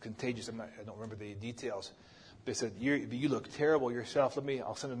contagious. I don't remember the details. But he said, you look terrible yourself.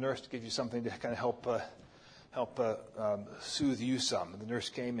 I'll send a nurse to give you something to kind of help soothe you some. The nurse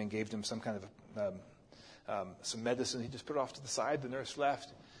came and gave him some kind of some medicine. He just put it off to the side. The nurse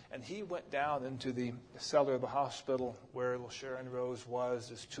left, and he went down into the cellar of the hospital where little Sharon Rose was,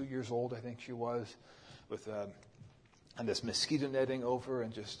 just 2 years old, I think she was, with and this mosquito netting over,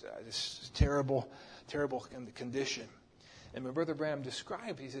 and just terrible condition. And when Brother Branham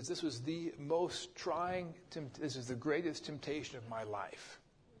described, he says, this was the most trying, this is the greatest temptation of my life.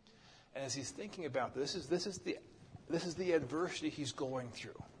 And as he's thinking about this is the adversity he's going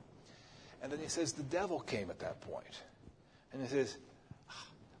through. And then he says, the devil came at that point. And he says,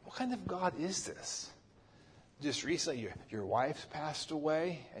 what kind of God is this? Just recently, your wife's passed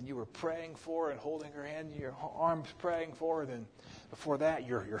away, and you were praying for her and holding her hand in your arms, praying for her. Then before that,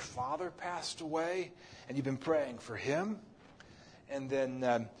 your father passed away, and you've been praying for him. And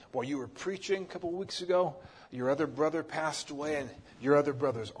then while you were preaching a couple of weeks ago, your other brother passed away in your other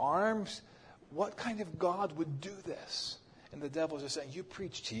brother's arms. What kind of God would do this? And the devil's just saying, you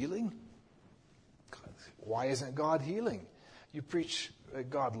preached healing? Why isn't God healing? You preach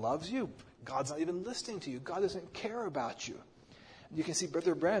God loves you. God's not even listening to you. God doesn't care about you. And you can see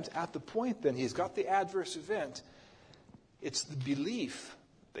Brother Branham's at the point then. He's got the adverse event. It's the belief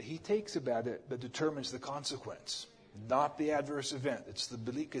that he takes about it that determines the consequence, not the adverse event. It's the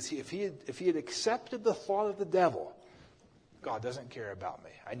belief, because if he had accepted the thought of the devil, God doesn't care about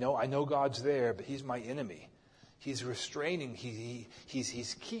me. I know God's there, but he's my enemy. He's restraining.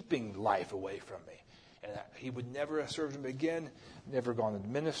 He's keeping life away from me. And he would never have served him again, never gone to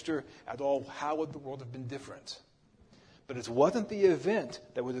minister at all. How would the world have been different? But it wasn't the event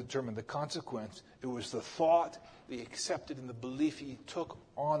that would determine the consequence. It was the thought, the accepted, and the belief he took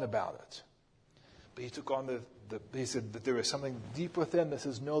on about it. But he took on he said that there is something deep within that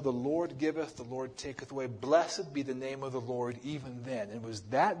says, no, the Lord giveth, the Lord taketh away. Blessed be the name of the Lord even then. And it was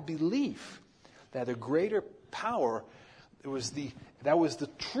that belief that a greater power, that was the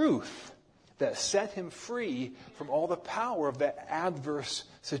truth that set him free from all the power of that adverse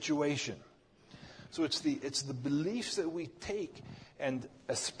situation. So it's the beliefs that we take and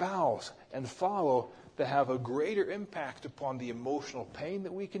espouse and follow that have a greater impact upon the emotional pain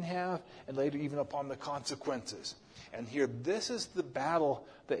that we can have, and later even upon the consequences. And here, this is the battle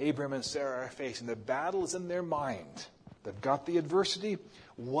that Abraham and Sarah are facing. The battle is in their mind. They've got the adversity.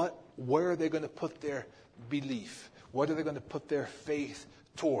 Where are they going to put their belief? What are they going to put their faith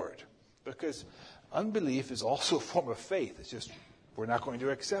toward? Because unbelief is also a form of faith. It's just we're not going to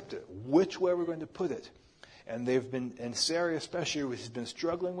accept it. Which way we're going to put it? And Sarah especially has been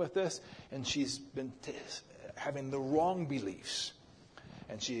struggling with this, and she's been having the wrong beliefs.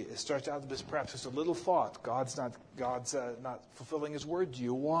 And it starts out with perhaps just a little thought. God's not fulfilling his word to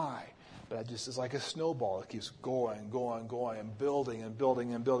you. Why? But it just is like a snowball. It keeps going, and building and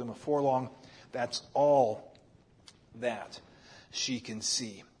building and building. Before long, that's all that she can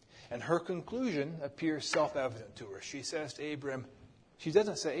see. And her conclusion appears self-evident to her. She says to Abram, she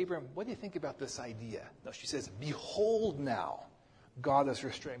doesn't say, Abram, what do you think about this idea? No, she says, behold now, God has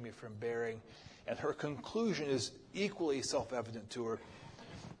restrained me from bearing. And her conclusion is equally self-evident to her.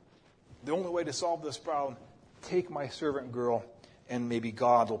 The only way to solve this problem, take my servant girl, and maybe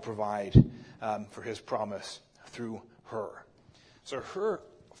God will provide for his promise through her. So her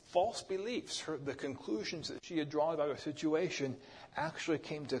false beliefs, the conclusions that she had drawn about her situation, actually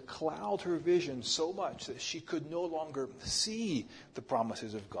came to cloud her vision so much that she could no longer see the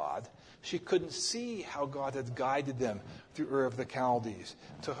promises of God. She couldn't see how God had guided them through Ur of the Chaldees,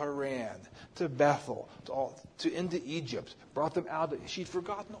 to Haran, to Bethel, to into Egypt, brought them out. She'd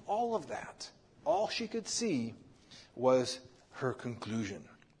forgotten all of that. All she could see was her conclusion.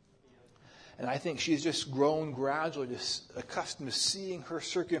 And I think she's just grown gradually, just accustomed to seeing her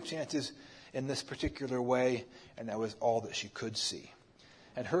circumstances in this particular way, and that was all that she could see.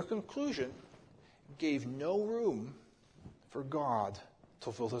 And her conclusion gave no room for God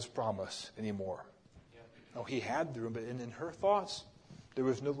to fulfill his promise anymore. No, he had the room, but in her thoughts, there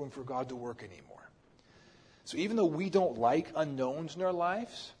was no room for God to work anymore. So even though we don't like unknowns in our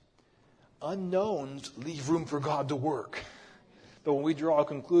lives, unknowns leave room for God to work. But when we draw a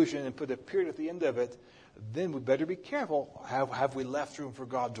conclusion and put a period at the end of it, then we better be careful. Have we left room for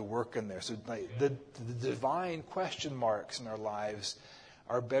God to work in there? So the divine question marks in our lives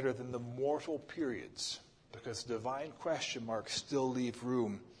are better than the mortal periods, because divine question marks still leave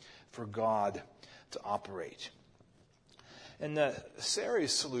room for God to operate. And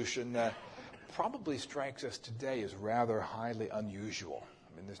Sarah's solution probably strikes us today as rather highly unusual.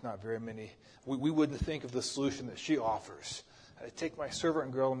 I mean, there's not very many. We wouldn't think of the solution that she offers. Take my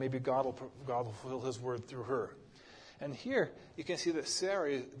servant girl, and maybe God will fulfill his word through her. And here, you can see that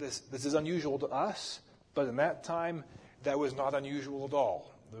Sarah, this is unusual to us, But in that time, that was not unusual at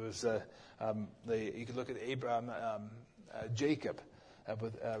all. There was you could look at Jacob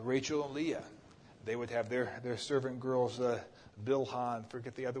with Rachel and Leah. They would have their servant girls, Bilhah,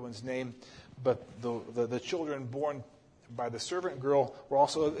 forget the other one's name, but the children born by the servant girl were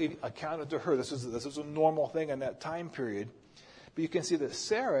also accounted to her. This is a normal thing in that time period. But you can see that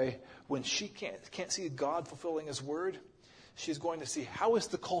Sarai, when she can't see God fulfilling His word, she's going to see how is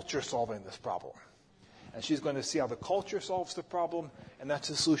the culture solving this problem. And she's going to see how the culture solves the problem, and that's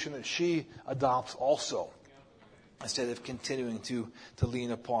the solution that she adopts also, instead of continuing to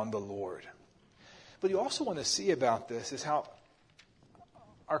lean upon the Lord. But you also want to see about this is how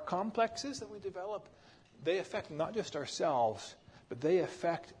our complexes that we develop, they affect not just ourselves, but they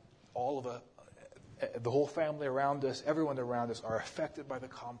affect all of the whole family around us. Everyone around us are affected by the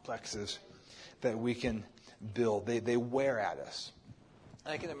complexes that we can build. They wear at us.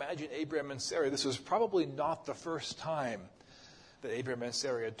 And I can imagine Abraham and Sarah. This was probably not the first time that Abraham and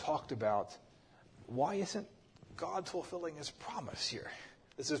Sarah had talked about, why isn't God fulfilling His promise here?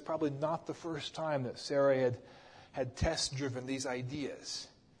 This is probably not the first time that Sarah had test-driven these ideas.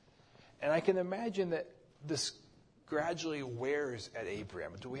 And I can imagine that this gradually wears at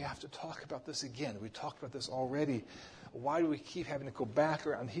Abraham. Do we have to talk about this again? We talked about this already. Why do we keep having to go back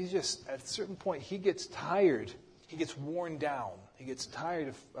around? He's just, at a certain point, he gets tired. He gets worn down. He gets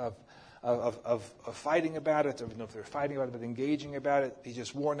tired of fighting about it. I don't know if they're fighting about it, but engaging about it. He's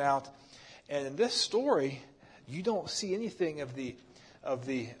just worn out. And in this story, you don't see anything of the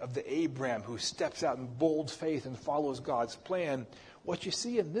Abraham who steps out in bold faith and follows God's plan. What you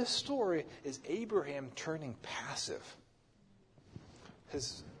see in this story is Abraham turning passive.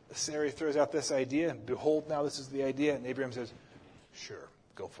 Sarah throws out this idea. Behold, now this is the idea. And Abraham says, sure,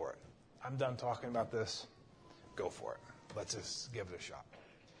 go for it. I'm done talking about this. Go for it. Let's just give it a shot.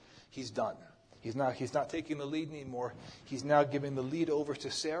 He's done. He's not taking the lead anymore. He's now giving the lead over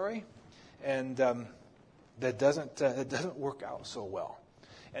to Sarai, and that doesn't work out so well.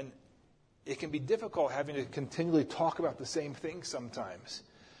 And it can be difficult having to continually talk about the same thing sometimes.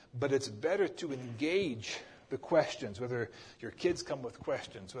 But it's better to engage the questions, whether your kids come with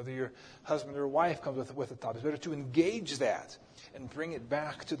questions, whether your husband or wife comes with a topic. It's better to engage that and bring it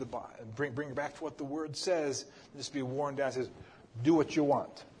back to the Bible, bring it back to what the Word says, and just be worn down. It says, do what you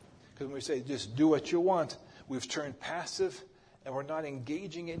want. Because when we say just do what you want, we've turned passive and we're not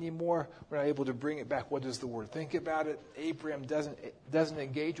engaging anymore. We're not able to bring it back. What does the Word think about it? Abraham doesn't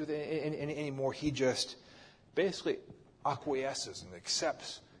engage with it anymore. He just basically acquiesces and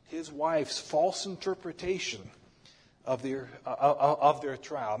accepts his wife's false interpretation of their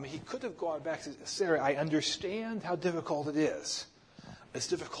trial. I mean, he could have gone back to Sarah. I understand how difficult it is. It's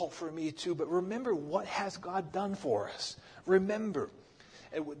difficult for me too. But remember, what has God done for us? Remember.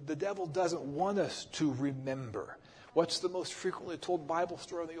 And the devil doesn't want us to remember. What's the most frequently told Bible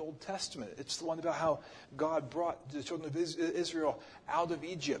story in the Old Testament? It's the one about how God brought the children of Israel out of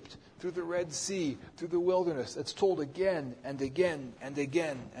Egypt, through the Red Sea, through the wilderness. It's told again and again and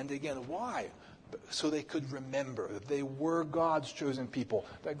again and again. Why? So they could remember that they were God's chosen people,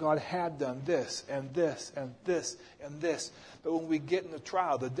 that God had done this and this and this and this. But when we get in the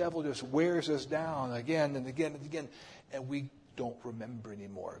trial, the devil just wears us down again and again and again, and we don't remember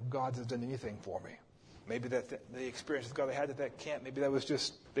anymore. God has done anything for me. Maybe that the experience with God I had at that camp, maybe there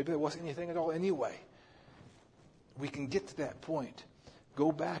wasn't anything at all anyway. We can get to that point.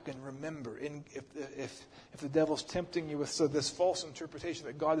 Go back and remember. And if the devil's tempting you with this false interpretation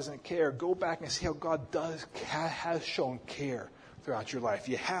that God doesn't care, go back and see how God has shown care throughout your life.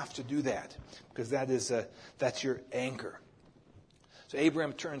 You have to do that because that's your anchor. So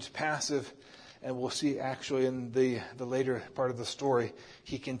Abraham turns passive, and we'll see actually in the later part of the story,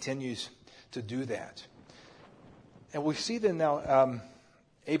 he continues to do that. And we see then now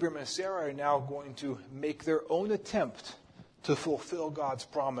Abraham and Sarah are now going to make their own attempt to fulfill God's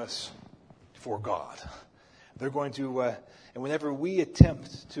promise for God. They're going to, and whenever we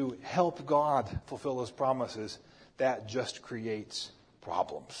attempt to help God fulfill His promises, that just creates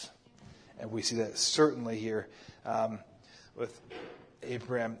problems. And we see that certainly here with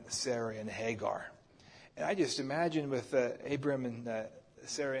Abraham, Sarah, and Hagar. And I just imagine with Abraham and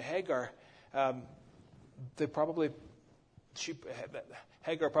Sarah and Hagar,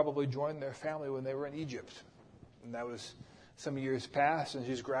 Hagar probably joined their family when they were in Egypt. And that was some years past, and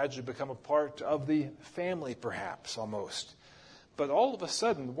she's gradually become a part of the family, perhaps, almost. But all of a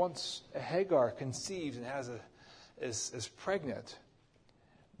sudden, once Hagar conceives and is pregnant,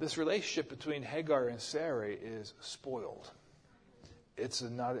 this relationship between Hagar and Sarai is spoiled.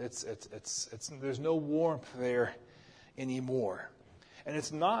 There's no warmth there anymore. And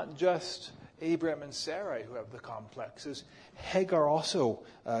it's not just Abraham and Sarai who have the complexes. Hagar also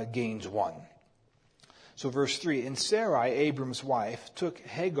gains one. So verse 3, and Sarai, Abram's wife, took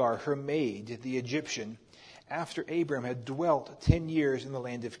Hagar, her maid, the Egyptian, after Abram had dwelt 10 years in the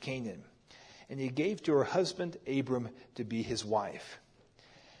land of Canaan. And he gave to her husband Abram to be his wife.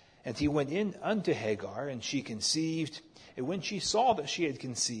 And he went in unto Hagar, and she conceived. And when she saw that she had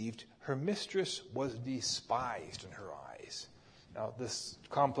conceived, her mistress was despised in her eyes. Now this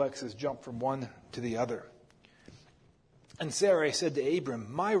complex has jumped from one to the other. And Sarai said to Abram,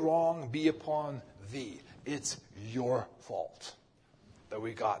 my wrong be upon thee. It's your fault that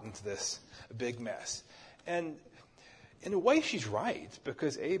we got into this big mess. And in a way, she's right,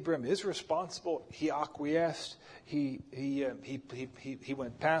 because Abram is responsible. He acquiesced. He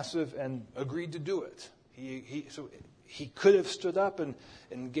went passive and agreed to do it. So he could have stood up and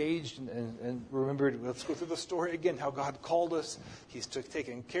engaged and remembered. Let's go through the story again. How God called us. He's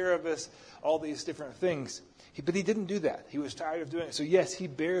taken care of us. All these different things. But he didn't do that. He was tired of doing it. So yes, he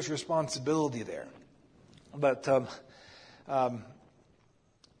bears responsibility there. But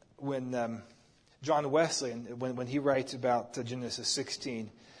when John Wesley, when he writes about Genesis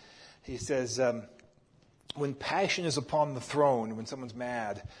 16, he says, when passion is upon the throne, when someone's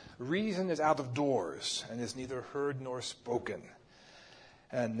mad, reason is out of doors and is neither heard nor spoken.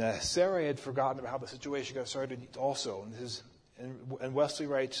 And Sarah had forgotten about how the situation got started also. And Wesley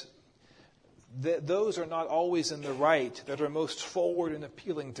writes, those are not always in the right that are most forward and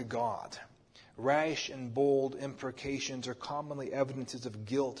appealing to God. Rash and bold imprecations are commonly evidences of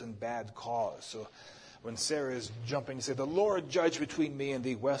guilt and bad cause. So when Sarah is jumping to say, the Lord judge between me and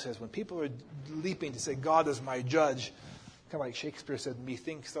thee, Wes says, when people are leaping to say, God is my judge, kind of like Shakespeare said,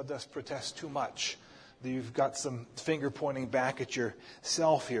 methinks thou dost protest too much. You've got some finger pointing back at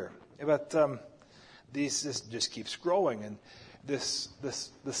yourself here. But this just keeps growing. And this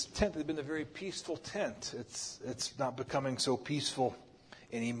tent had been a very peaceful tent. It's not becoming so peaceful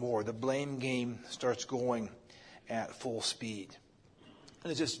anymore. The blame game starts going at full speed. And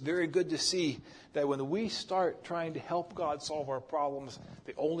it's just very good to see that when we start trying to help God solve our problems,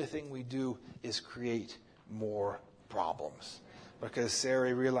 the only thing we do is create more problems. Because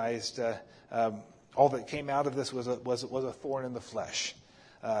Sarah realized all that came out of this was a thorn in the flesh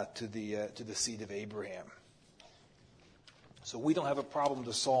to the seed of Abraham. So we don't have a problem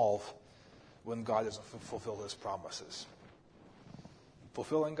to solve when God doesn't fulfill his promises.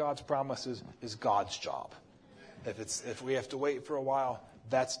 Fulfilling God's promises is God's job. If we have to wait for a while,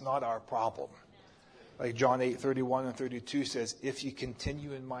 that's not our problem. Like John 8:31 and 32 says, if you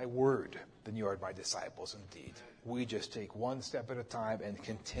continue in my word, then you are my disciples indeed. We just take one step at a time and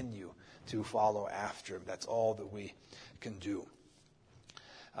continue to follow after him. That's all that we can do.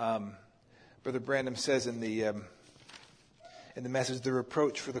 Brother Branham says in the message, the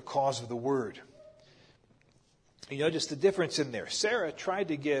reproach for the cause of the word. You notice the difference in there. Sarah tried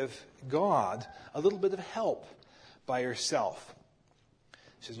to give God a little bit of help by herself.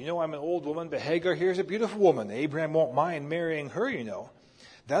 She says, I'm an old woman, but Hagar here's a beautiful woman. Abraham won't mind marrying her,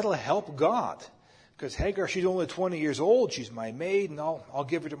 That'll help God. Because Hagar, she's only 20 years old. She's my maid, and I'll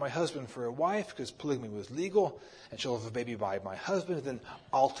give her to my husband for a wife because polygamy was legal. And she'll have a baby by my husband, and then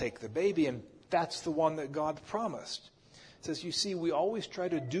I'll take the baby. And that's the one that God promised. It says, you see, we always try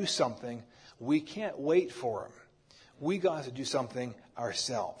to do something. We can't wait for him. We got to do something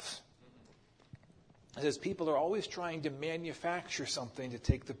ourselves. It says people are always trying to manufacture something to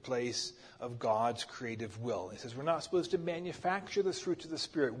take the place of God's creative will. It says we're not supposed to manufacture the fruits of the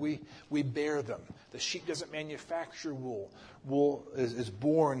Spirit. We bear them. The sheep doesn't manufacture wool. Wool is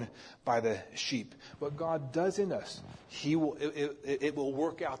born by the sheep. What God does in us, it will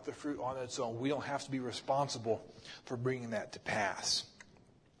work out the fruit on its own. We don't have to be responsible for bringing that to pass.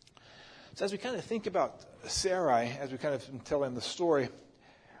 So as we kind of think about Sarai, as we kind of been telling the story,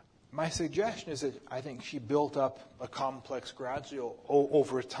 my suggestion is that I think she built up a complex gradually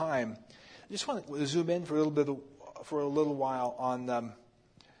over time. I just want to zoom in for a little while on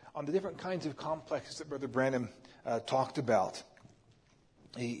the different kinds of complexes that Brother Branham talked about.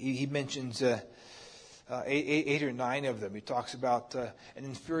 He mentions 8 or 9 of them. He talks about an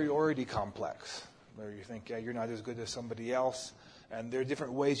inferiority complex, where you think you're not as good as somebody else. And there are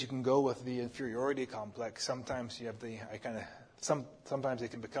different ways you can go with the inferiority complex. Sometimes you have sometimes it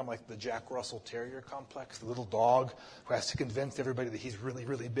can become like the Jack Russell Terrier complex, the little dog who has to convince everybody that he's really,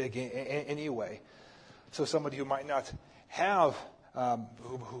 really big anyway. So somebody who might not have,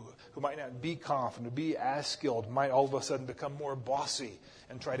 who might not be confident, be as skilled, might all of a sudden become more bossy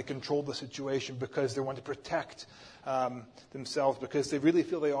and try to control the situation because they want to protect themselves because they really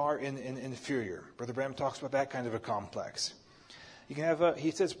feel they are inferior. Brother Branham talks about that kind of a complex. You can have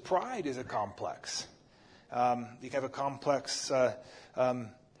he says pride is a complex. You can have a complex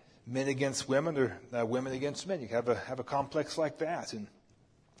men against women or women against men. You can have a complex like that. And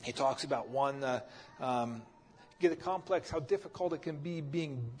he talks about one, get a complex, how difficult it can be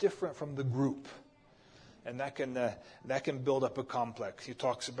being different from the group. And that can build up a complex. He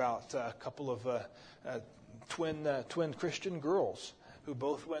talks about a couple of twin Christian girls who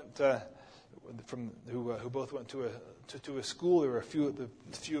both went who both went to a school. There were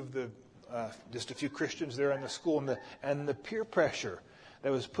just a few Christians there in the school, and the peer pressure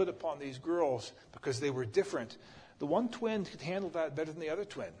that was put upon these girls because they were different. The one twin could handle that better than the other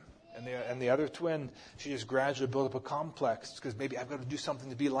twin. And the other twin, she just gradually built up a complex because maybe I've got to do something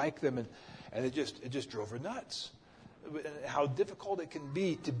to be like them, and it just drove her nuts. And how difficult it can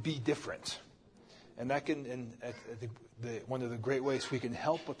be to be different, and I think one of the great ways we can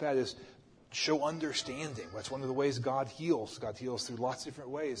help with that is show understanding. That's one of the ways God heals. God heals through lots of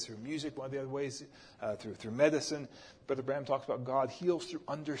different ways, through music. One of the other ways, through medicine. Brother Branham talks about God heals through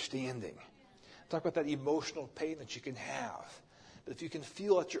understanding. Talk about that emotional pain that you can have. But if you can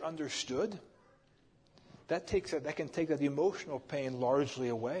feel that you're understood, that can take that emotional pain largely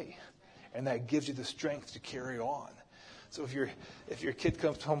away, and that gives you the strength to carry on. So if your kid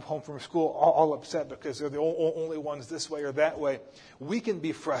comes home from school all upset because they're the only ones this way or that way, we can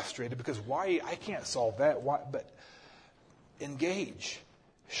be frustrated because why I can't solve that. Why? But engage,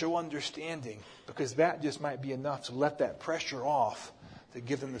 show understanding, because that just might be enough to let that pressure off, to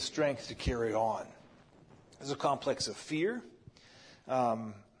give them the strength to carry on. There's a complex of fear.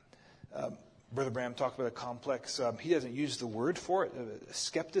 Brother Branham talked about a complex. He doesn't use the word for it.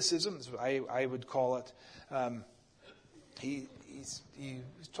 Skepticism is what I would call it. He's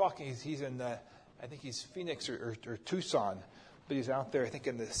talking. He's in I think he's Phoenix or Tucson, but he's out there I think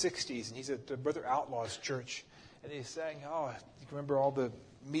in the 60s, and he's at the Brother Outlaw's church, and he's saying, "Oh, you can remember all the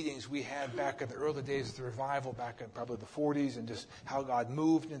meetings we had back in the early days of the revival, back in probably the 40s, and just how God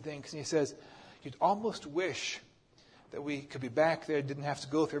moved and things." And he says, "You'd almost wish that we could be back there, didn't have to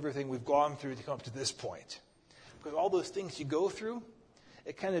go through everything we've gone through to come up to this point, because all those things you go through,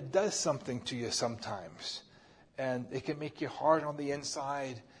 it kind of does something to you sometimes." And it can make you hard on the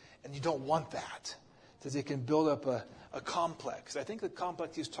inside, and you don't want that. Because it can build up a complex. I think the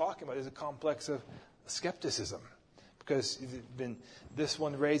complex he's talking about is a complex of skepticism. Because this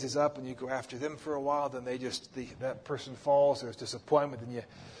one raises up, and you go after them for a while, then that person falls, there's disappointment,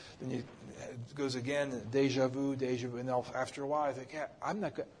 then it goes again, deja vu, and after a while, I think,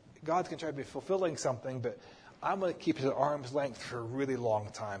 God's going to try to be fulfilling something, but I'm going to keep it at arm's length for a really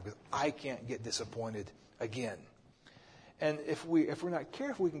long time, because I can't get disappointed again. And if we're not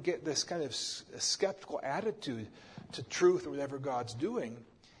careful, we can get this kind of skeptical attitude to truth or whatever God's doing,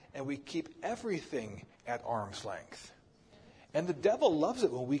 and we keep everything at arm's length. And the devil loves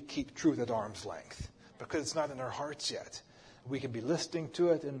it when we keep truth at arm's length, because it's not in our hearts yet. We can be listening to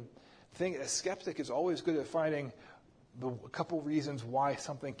it, and a skeptic is always good at finding a couple reasons why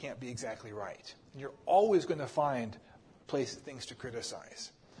something can't be exactly right. And you're always going to find things to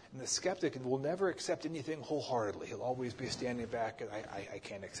criticize. And the skeptic will never accept anything wholeheartedly. He'll always be standing back and I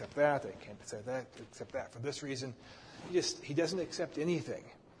can't accept that. I can't accept that for this reason. He doesn't accept anything,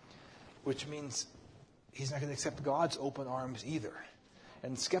 which means he's not going to accept God's open arms either.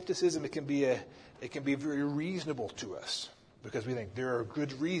 And skepticism, it can be very reasonable to us because we think there are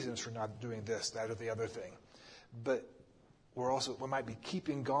good reasons for not doing this, that, or the other thing. But we might be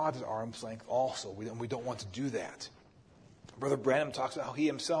keeping God at arm's length also. We don't want to do that. Brother Branham talks about how he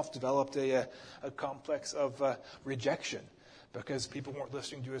himself developed a complex of rejection because people weren't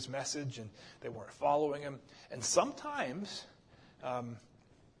listening to his message and they weren't following him. And sometimes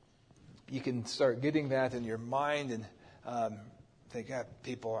you can start getting that in your mind and think,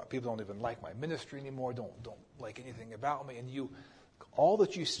 people don't even like my ministry anymore, don't like anything about me. And all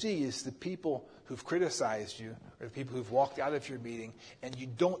that you see is the people who've criticized you or the people who've walked out of your meeting, and you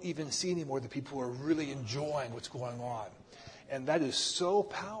don't even see anymore the people who are really enjoying what's going on. And that is so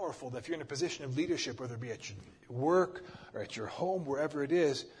powerful that if you're in a position of leadership, whether it be at your work or at your home, wherever it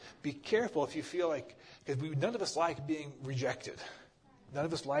is, be careful if you feel like, because none of us like being rejected. None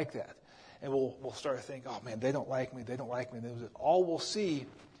of us like that. And we'll start to think, oh man, they don't like me. And all we'll see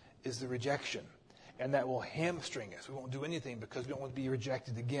is the rejection. And that will hamstring us. We won't do anything because we don't want to be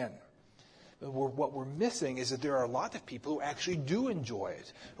rejected again. But what we're missing is that there are a lot of people who actually do enjoy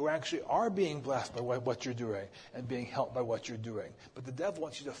it, who actually are being blessed by what you're doing and being helped by what you're doing. But the devil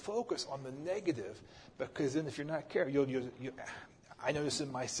wants you to focus on the negative, because then if you're not careful, I notice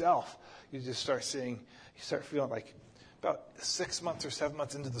in myself, you start feeling like about 6 months or 7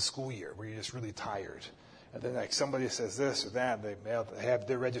 months into the school year where you're just really tired. And then like somebody says this or that, they have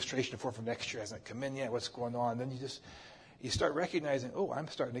their registration form for next year hasn't come in yet. What's going on? Then you start recognizing, oh, I'm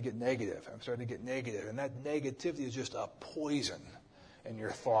starting to get negative. And that negativity is just a poison in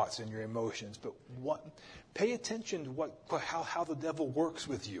your thoughts and your emotions. But pay attention to how the devil works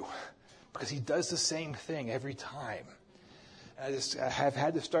with you, because he does the same thing every time. I have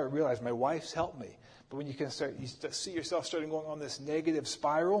had to start realizing, my wife's helped me. But when you see yourself starting going on this negative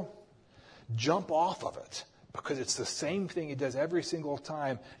spiral, jump off of it, because it's the same thing he does every single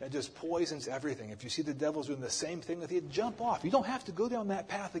time, and it just poisons everything. If you see the devil's doing the same thing with you, jump off. You don't have to go down that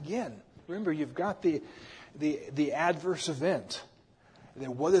path again. Remember, you've got the adverse event. And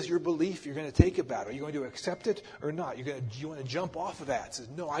then what is your belief you're going to take about it? Are you going to accept it or not? You want to jump off of that? Says,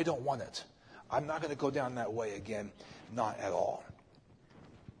 no, I don't want it. I'm not going to go down that way again. Not at all.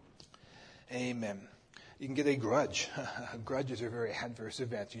 Amen. You can get a grudge. Grudges are very adverse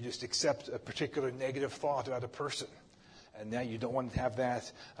events. You just accept a particular negative thought about a person. And now you don't want to have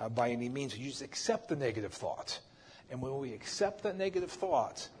that by any means. You just accept the negative thought. And when we accept that negative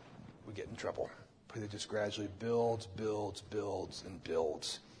thought, we get in trouble. Because it just gradually builds, and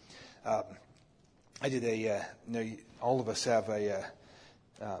builds. I did all of us have I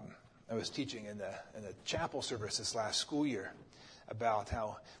was teaching in a chapel service this last school year about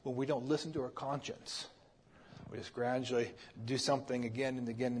how when we don't listen to our conscience, we just gradually do something again and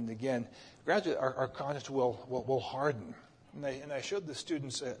again and again. Gradually, our conscience will harden. And I showed the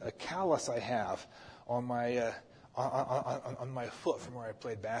students a callus I have on my foot from where I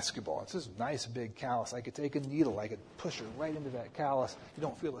played basketball. It's this nice big callus. I could take a needle, I could push it right into that callus. You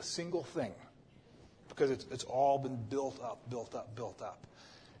don't feel a single thing, because it's all been built up.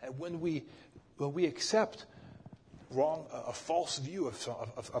 And when we accept a false view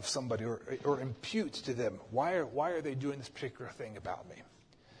of somebody or impute to them, why are they doing this particular thing about me?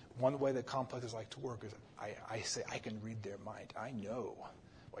 One way that complexes like to work is I say I can read their mind. I know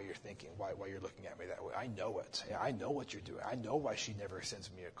why you're thinking, why you're looking at me that way. I know it. Yeah, I know what you're doing. I know why she never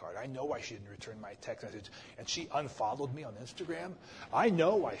sends me a card. I know why she didn't return my text message. And she unfollowed me on Instagram. I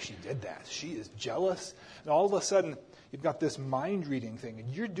know why she did that. She is jealous. And all of a sudden, you've got this mind reading thing,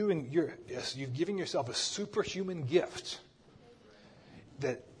 and you're giving yourself a superhuman gift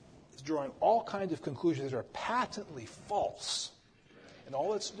that is drawing all kinds of conclusions that are patently false. And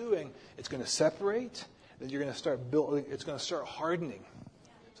all it's doing, it's going to separate. Then you're going to start building. It's going to start hardening.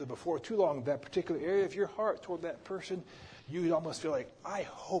 So before too long, that particular area of your heart toward that person, you would almost feel like, I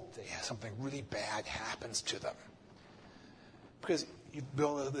hope something really bad happens to them, because you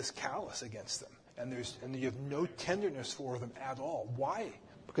build this callous against them. And you have no tenderness for them at all. Why?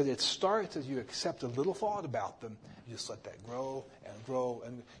 Because it starts as you accept a little thought about them. You just let that grow,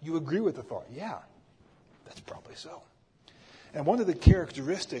 and you agree with the thought. Yeah, that's probably so. And one of the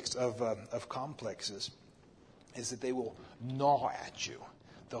characteristics of complexes is that they will gnaw at you.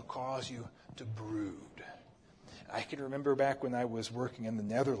 They'll cause you to brood. I can remember back when I was working in the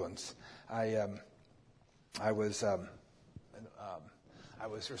Netherlands, I was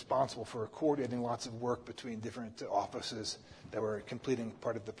responsible for coordinating lots of work between different offices that were completing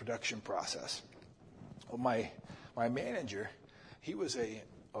part of the production process. Well, my manager, he was a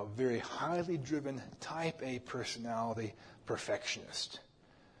very highly driven type A personality, perfectionist.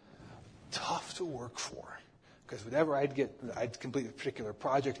 Tough to work for. Because whenever I'd complete a particular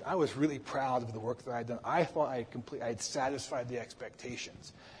project, I was really proud of the work that I'd done. I thought I had satisfied the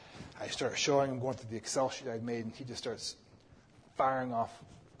expectations. I started showing him, going through the Excel sheet I'd made, and he just starts firing off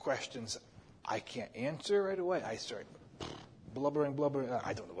questions I can't answer right away. I start blubbering.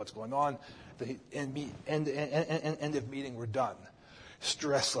 I don't know what's going on. The end of meeting, we're done.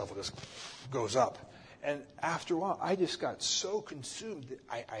 Stress level just goes up. And after a while, I just got so consumed that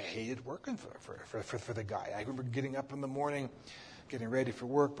I hated working for the guy. I remember getting up in the morning, getting ready for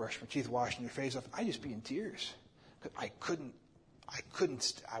work, brushing my teeth, washing your face off. I'd just be in tears. I couldn't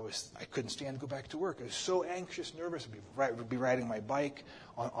stand to go back to work. I was so anxious, nervous. I'd be riding my bike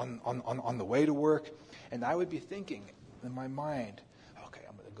on the way to work, and I would be thinking in my mind, okay,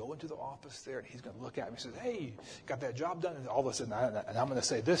 I'm going to go into the office there, and he's going to look at me and say, hey, got that job done? And all of a sudden, I'm going to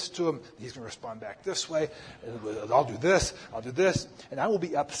say this to him. He's going to respond back this way. I'll do this. And I will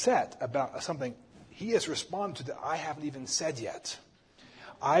be upset about something he has responded to that I haven't even said yet.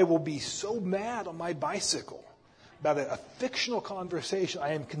 I will be so mad on my bicycle about a fictional conversation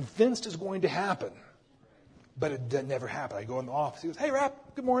I am convinced is going to happen, but it never happened. I go in the office. He goes, hey, Rap,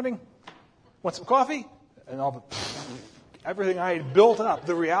 good morning. Want some coffee? And everything I had built up,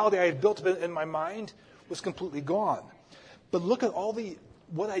 the reality I had built up in my mind was completely gone. But look at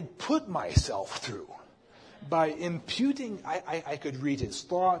what I'd put myself through. by imputing, I could read his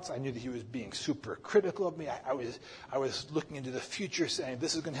thoughts. I knew that he was being super critical of me. I was looking into the future saying,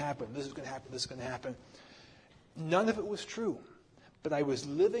 this is going to happen, this is going to happen, this is going to happen. None of it was true. But I was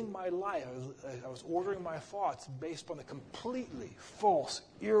living my life, I was ordering my thoughts based on a completely false,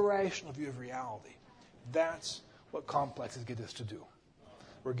 irrational view of reality. That's what complexes get us to do.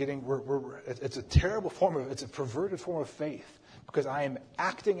 It's a terrible it's a perverted form of faith, because I am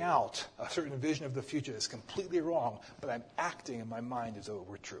acting out a certain vision of the future that's completely wrong, but I'm acting in my mind as though it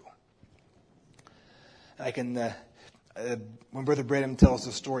were true. I can, when Brother Branham tells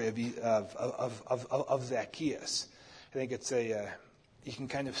the story of Zacchaeus, I think it's you can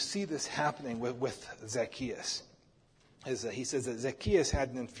kind of see this happening with Zacchaeus. He says that Zacchaeus had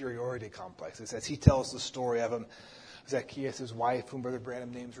an inferiority complex. As he tells the story of him, Zacchaeus' wife, whom Brother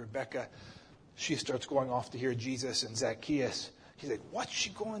Branham names Rebecca, she starts going off to hear Jesus, and Zacchaeus, he's like, what's she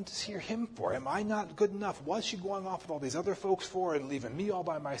going to hear him for? Am I not good enough? What's she going off with all these other folks for and leaving me all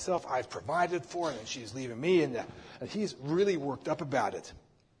by myself? I've provided for her, and she's leaving me, and he's really worked up about it.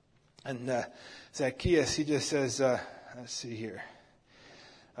 And Zacchaeus, he just says, let's see here.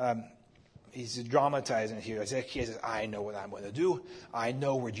 He's dramatizing it here. Zacchaeus says, I know what I'm going to do. I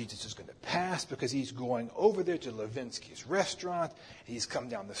know where Jesus is going to pass, because he's going over there to Levinsky's restaurant. He's come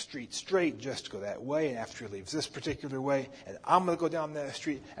down the street straight just to go that way. And after he leaves this particular way, and I'm going to go down that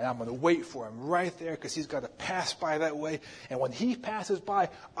street, and I'm going to wait for him right there, because he's got to pass by that way. And when he passes by,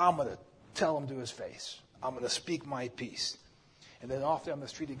 I'm going to tell him to his face. I'm going to speak my piece. And then off down the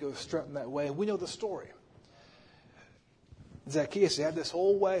street, he goes strutting that way. And we know the story. Zacchaeus had this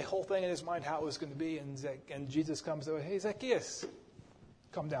whole thing in his mind how it was going to be, and Jesus comes over, hey, Zacchaeus,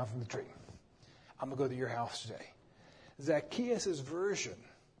 come down from the tree. I'm going to go to your house today. Zacchaeus' version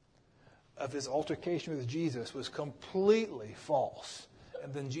of his altercation with Jesus was completely false.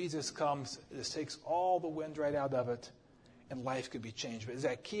 And then Jesus comes, just takes all the wind right out of it, and life could be changed. But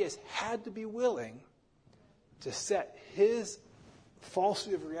Zacchaeus had to be willing to set his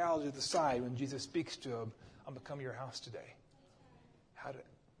falsity of reality to the side when Jesus speaks to him, I'm going to come to your house today. How did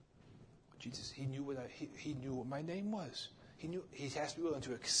Jesus? He knew what my name was. He knew he has to be willing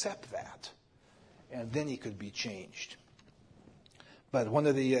to accept that, and then he could be changed. But one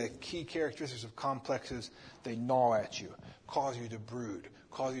of the key characteristics of complexes, they gnaw at you, cause you to brood,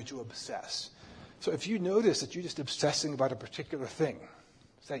 cause you to obsess. So if you notice that you're just obsessing about a particular thing,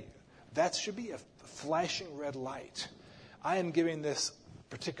 say that should be a flashing red light. I am giving this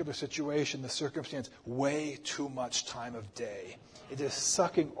particular situation, the circumstance, way too much time of day. It is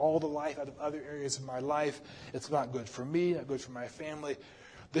sucking all the life out of other areas of my life. It's not good for me, not good for my family.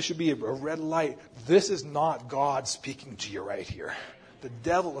 This should be a red light. This is not God speaking to you right here. The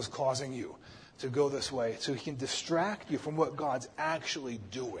devil is causing you to go this way so he can distract you from what God's actually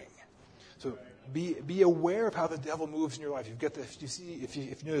doing. So be aware of how the devil moves in your life. If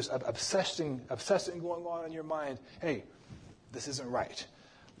you notice obsessing going on in your mind, hey, this isn't right.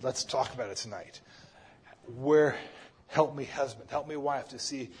 Let's talk about it tonight. Help me, husband. Help me, wife, to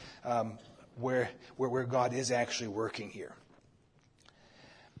see where God is actually working here.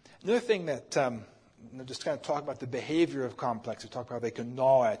 Another thing that, just kind of talk about the behavior of complexes. Talk about how they can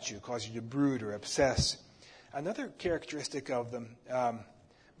gnaw at you, cause you to brood or obsess. Another characteristic of them,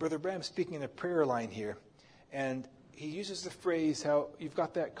 Brother Branham speaking in a prayer line here, and he uses the phrase how you've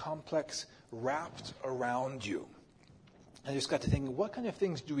got that complex wrapped around you. I just got to thinking, what kind of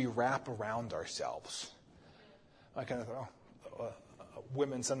things do we wrap around ourselves? I kind of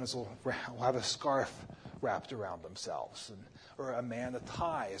women sometimes will have a scarf wrapped around themselves, or a man, a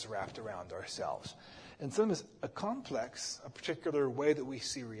tie is wrapped around ourselves. And sometimes a complex, a particular way that we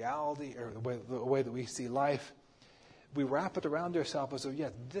see reality, or the way that we see life, we wrap it around ourselves as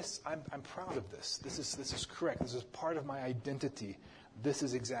though, I'm proud of this. This is correct. This is part of my identity. This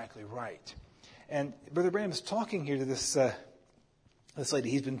is exactly right. And Brother Branham is talking here to this lady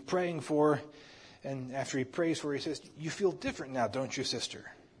he's been praying for, and after he prays for her, he says, you feel different now, don't you,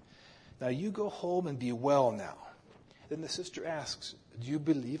 sister? Now you go home and be well now. Then the sister asks, do you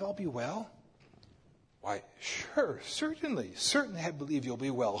believe I'll be well? Why, sure, certainly I believe you'll be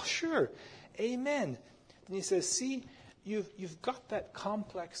well. Sure, amen. Then he says, see, you've got that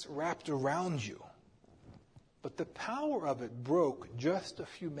complex wrapped around you, but the power of it broke just a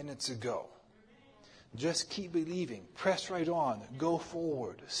few minutes ago. Just keep believing. Press right on. Go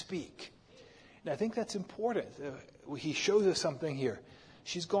forward. Speak. And I think that's important. He shows us something here.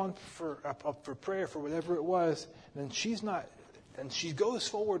 She's gone up for prayer for whatever it was, and she's not. And she goes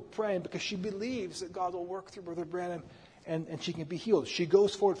forward praying because she believes that God will work through Brother Branham and she can be healed. She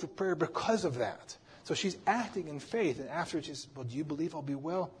goes forward for prayer because of that. So she's acting in faith. And after she's, well, do you believe I'll be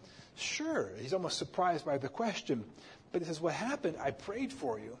well? Sure. He's almost surprised by the question. But he says, what happened? I prayed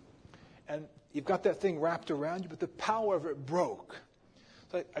for you. And you've got that thing wrapped around you, but the power of it broke.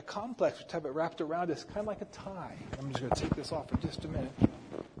 So a complex, which have it wrapped around us, kind of like a tie. I'm just going to take this off for just a minute.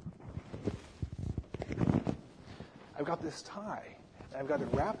 I've got this tie. And I've got it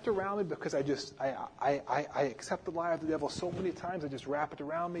wrapped around me because I accept the lie of the devil so many times. I just wrap it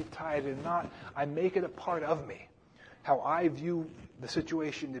around me, tie it in a knot. I make it a part of me, how I view the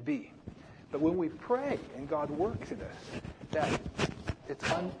situation to be. But when we pray and God works in us, that it's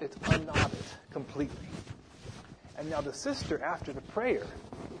unknotted completely. And now the sister, after the prayer,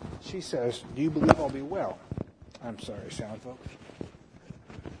 she says, do you believe I'll be well? I'm sorry, sound folks.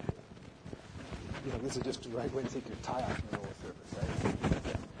 You know, this is just the right way to take your tie off in the middle of service,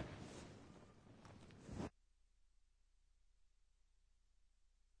 right?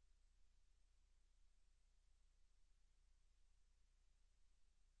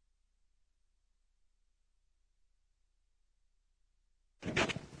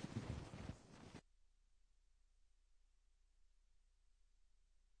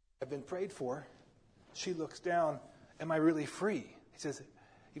 I've been prayed for. She looks down. Am I really free? He says,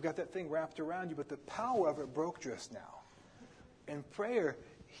 you've got that thing wrapped around you, but the power of it broke just now. In prayer,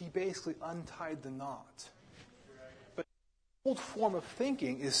 he basically untied the knot. But the old form of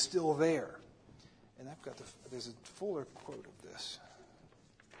thinking is still there. And I've got there's a fuller quote of this.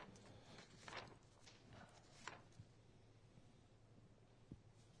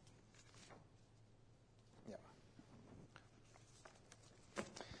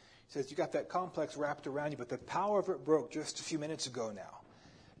 He says, you got that complex wrapped around you, but the power of it broke just a few minutes ago now.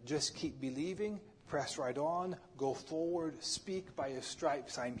 Just keep believing, press right on, go forward, speak by his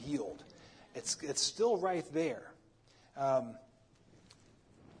stripes, I'm healed. It's still right there.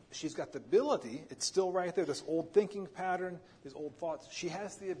 She's got the ability, it's still right there, this old thinking pattern, these old thoughts. She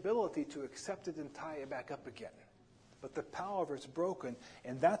has the ability to accept it and tie it back up again. But the power of it's broken,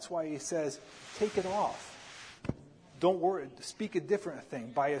 and that's why he says, take it off. Don't worry, speak a different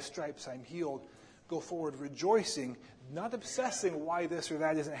thing. By his stripes I'm healed. Go forward rejoicing, not obsessing why this or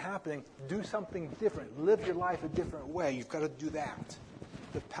that isn't happening. Do something different. Live your life a different way. You've got to do that.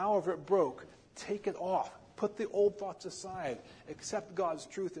 The power of it broke. Take it off. Put the old thoughts aside. Accept God's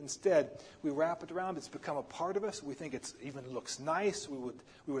truth instead. We wrap it around. It's become a part of us. We think it even looks nice. We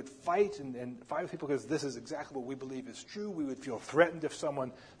would fight and fight with people because this is exactly what we believe is true. We would feel threatened if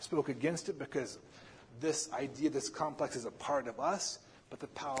someone spoke against it because this idea, this complex is a part of us, but the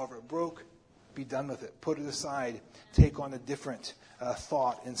power of it broke. Be done with it. Put it aside. Take on a different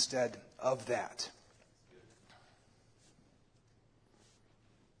thought instead of that.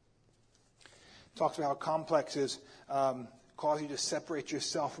 Talks about how complexes cause you to separate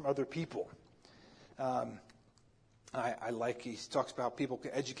yourself from other people. He talks about how people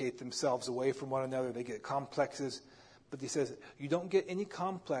can educate themselves away from one another. They get complexes. But he says, you don't get any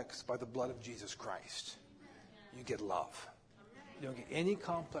complex by the blood of Jesus Christ. You get love. You don't get any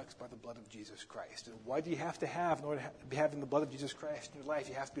complex by the blood of Jesus Christ. And what do you have to have in order to be having the blood of Jesus Christ in your life?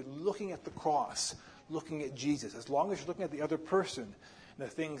 You have to be looking at the cross, looking at Jesus. As long as you're looking at the other person and the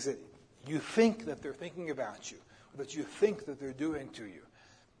things that you think that they're thinking about you, or that you think that they're doing to you,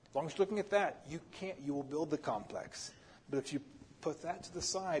 as long as you're looking at that, you will build the complex. But if you put that to the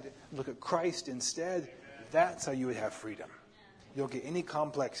side and look at Christ instead, that's how you would have freedom. You don't get any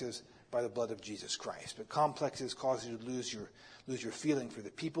complexes by the blood of Jesus Christ. But complexes cause you to lose your feeling for the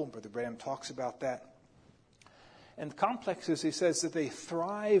people. Brother Branham talks about that. And complexes, he says, that they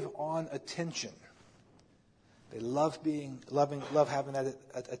thrive on attention. They love having that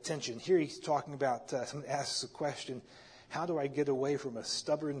attention. Here he's talking about, someone asks a question, how do I get away from a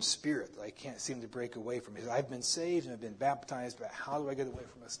stubborn spirit that I can't seem to break away from? He says, I've been saved and I've been baptized, but how do I get away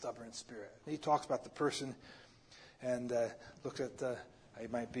from a stubborn spirit? And he talks about the person and looks at,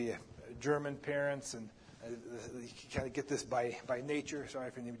 it might be German parents, and you kind of get this by nature.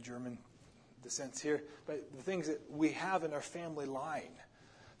 Sorry for any German descents here. But the things that we have in our family line,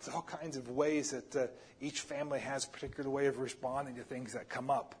 it's all kinds of ways that each family has a particular way of responding to things that come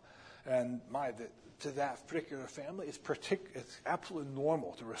up. And to that particular family, it's absolutely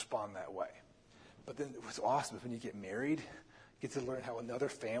normal to respond that way. But then what's awesome is when you get married, you get to learn how another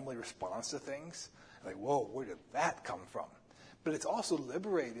family responds to things. Like, whoa, where did that come from? But it's also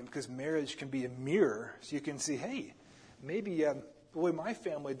liberating because marriage can be a mirror, so you can see, hey, maybe the way my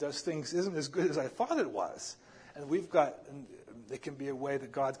family does things isn't as good as I thought it was. And it can be a way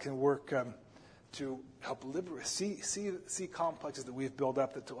that God can work to help liberate, see complexes that we've built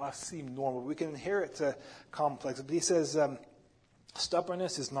up that to us seem normal. We can inherit complexes. But he says,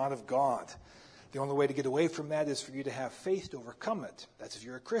 stubbornness is not of God. The only way to get away from that is for you to have faith to overcome it. That's if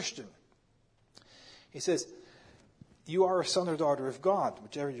you're a Christian. He says, you are a son or daughter of God,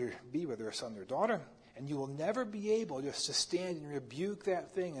 whichever you be, whether a son or daughter, and you will never be able just to stand and rebuke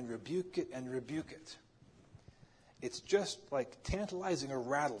that thing and rebuke it and rebuke it. It's just like tantalizing a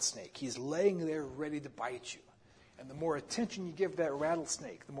rattlesnake. He's laying there ready to bite you. And the more attention you give that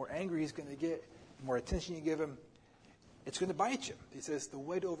rattlesnake, the more angry he's going to get, the more attention you give him, it's going to bite you. He says the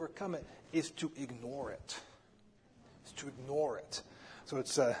way to overcome it is to ignore it. It's to ignore it. So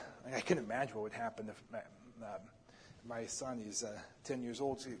it's, I can imagine what would happen if my son, he's 10 years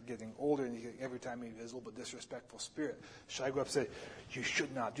old, he's getting older, and every time he has a little bit disrespectful spirit, should I go up and say, you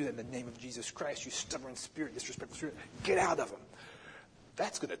should not do that in the name of Jesus Christ, you stubborn spirit, disrespectful spirit, get out of him.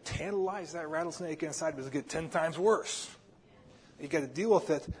 That's going to tantalize that rattlesnake inside, but it'll get 10 times worse. You got to deal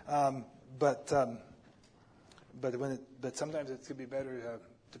with it, but sometimes it could be better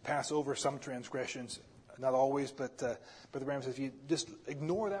to pass over some transgressions. Not always, but Brother Branham says if you just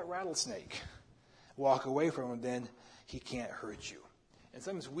ignore that rattlesnake, walk away from him, then he can't hurt you. And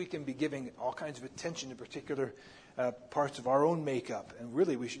sometimes we can be giving all kinds of attention to particular parts of our own makeup, and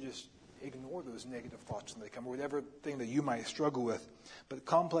really we should just ignore those negative thoughts when they come, or whatever thing that you might struggle with. But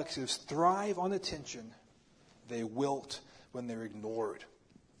complexes thrive on attention. They wilt when they're ignored.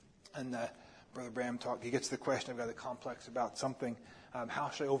 And Brother Branham he gets the question, I've got a complex about something, how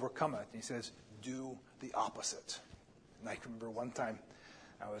should I overcome it? And he says, do the opposite. And I can remember one time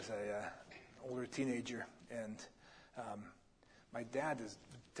I was a older teenager, and my dad is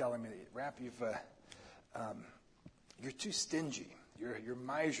telling me, Rap, you're too stingy. You're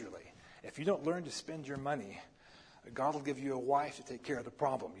miserly. If you don't learn to spend your money, God will give you a wife to take care of the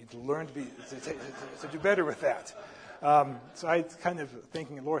problem. You need to learn to do better with that. So I kind of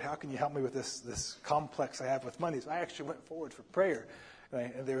thinking, Lord, how can you help me with this complex I have with money? So I actually went forward for prayer.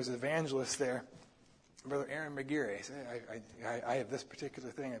 And there was an evangelist there, Brother Aaron McGeary. He said, I have this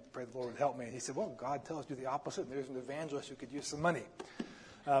particular thing. I pray the Lord would help me. And he said, well, God tells you the opposite. And there's an evangelist who could use some money.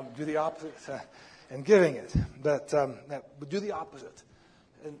 Do the opposite and giving it. But do the opposite.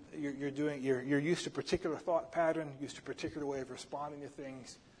 And you're used to a particular thought pattern, used to a particular way of responding to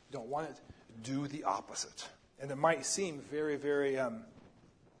things. You don't want it. Do the opposite. And it might seem very, very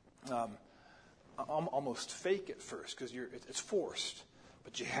almost fake at first because it's forced.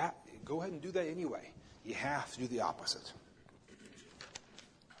 But you go ahead and do that anyway. You have to do the opposite.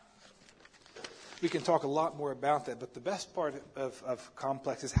 We can talk a lot more about that, but the best part of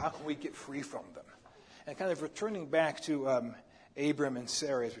complex is how can we get free from them? And kind of returning back to Abram and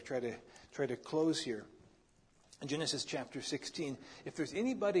Sarah as we try to close here. In Genesis chapter 16, if there's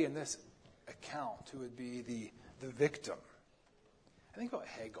anybody in this account who would be the victim, I think about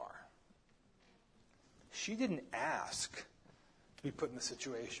Hagar. She didn't ask to be put in the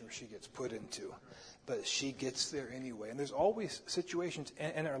situation where she gets put into, but she gets there anyway. And there's always situations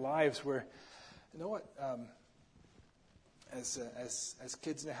in our lives where, you know what, as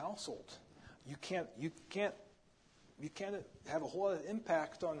kids in a household, you can't have a whole lot of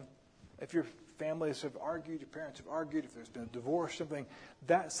impact on if your families have argued, your parents have argued, if there's been a divorce, something.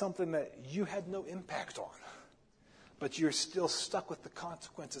 That's something that you had no impact on, but you're still stuck with the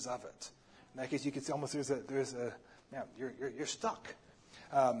consequences of it. In that case, you can see almost you're stuck.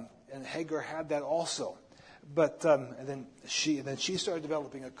 And Hagar had that also. But and then she started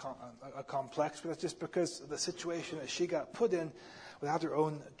developing a complex, but that's just because of the situation that she got put in without her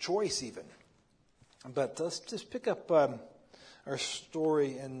own choice even. But let's just pick up our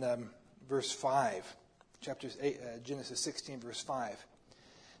story in verse 5, Genesis 16, verse 5.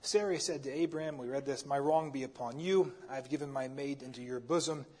 Sarai said to Abram, we read this, my wrong be upon you. I have given my maid into your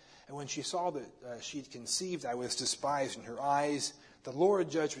bosom. And when she saw that she had conceived, I was despised in her eyes. The Lord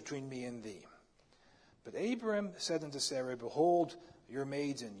judge between me and thee. But Abram said unto Sarai, behold, your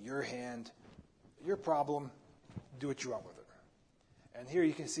maid's in your hand. Your problem, do what you want with her. And here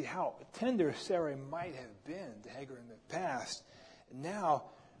you can see how tender Sarai might have been to Hagar in the past. And now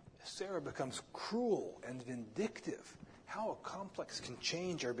Sarah becomes cruel and vindictive. How a complex can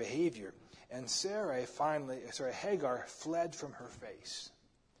change our behavior. And Hagar fled from her face.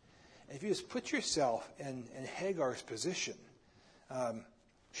 And if you just put yourself in Hagar's position,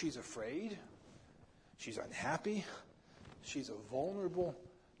 she's afraid, she's unhappy, she's a vulnerable,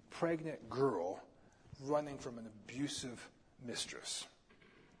 pregnant girl running from an abusive mistress.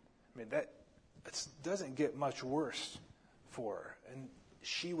 I mean, that doesn't get much worse for her. And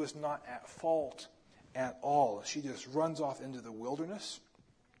she was not at fault at all. She just runs off into the wilderness.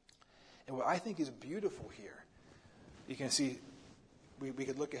 And what I think is beautiful here, you can see, we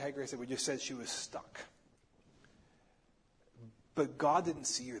could look at Hagar and say, we just said she was stuck. But God didn't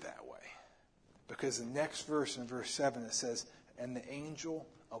see her that way. Because the next verse, in verse 7, it says, "And the angel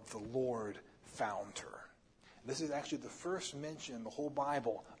of the Lord found her." This is actually the first mention in the whole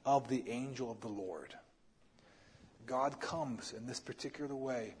Bible of the angel of the Lord. God comes in this particular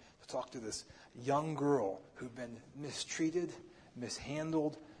way to talk to this young girl who'd been mistreated,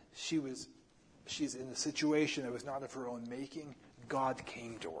 mishandled. She's in a situation that was not of her own making. God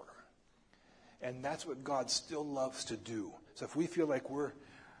came to her. And that's what God still loves to do. So if we feel like we're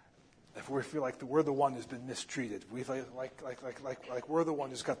the one who's been mistreated, we feel like we're the one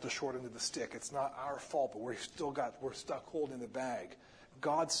who's got the short end of the stick. It's not our fault, but we're stuck holding the bag.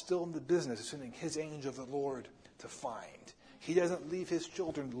 God's still in the business of sending his angel of the Lord to find. He doesn't leave his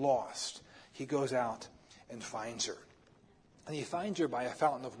children lost. He goes out and finds her. And he finds her by a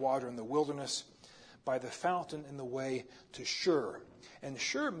fountain of water in the wilderness, by the fountain in the way to Shur. And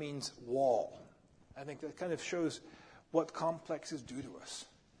Shur means wall. I think that kind of shows what complexes do to us.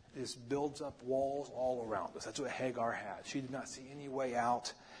 It builds up walls all around us. That's what Hagar had. She did not see any way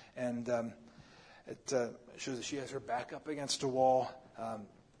out. And it shows that she has her back up against a wall.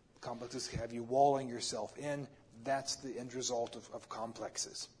 Complexes have you walling yourself in. That's the end result of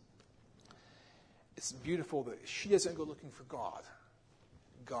complexes. It's beautiful that she doesn't go looking for God.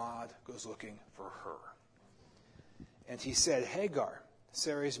 God goes looking for her. And he said, "Hagar,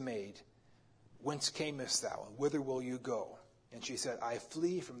 Sarai's maid, whence camest thou, and whither will you go?" And she said, "I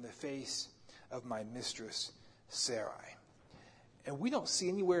flee from the face of my mistress Sarai." And we don't see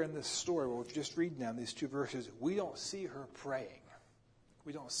anywhere in this story, where we're just reading now these two verses, we don't see her praying.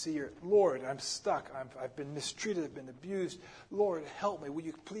 We don't see her, "Lord, I'm stuck. I've been mistreated. I've been abused. Lord, help me. Will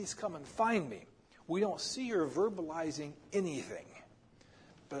you please come and find me?" We don't see her verbalizing anything.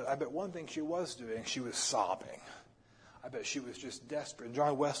 But I bet one thing she was doing, she was sobbing. I bet she was just desperate. And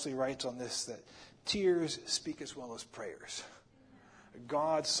John Wesley writes on this that tears speak as well as prayers.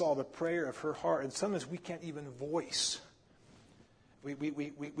 God saw the prayer of her heart, and sometimes we can't even voice. We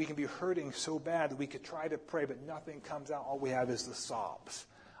can be hurting so bad that we could try to pray, but nothing comes out. All we have is the sobs.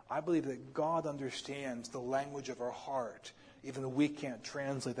 I believe that God understands the language of our heart, even though we can't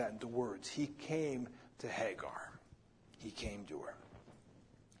translate that into words. He came to Hagar. He came to her.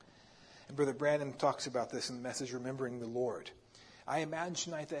 And Brother Branham talks about this in the message, Remembering the Lord. I imagine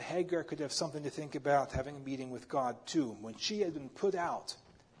tonight that Hagar could have something to think about having a meeting with God too, when she had been put out,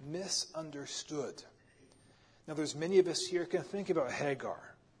 misunderstood. Now there's many of us here can think about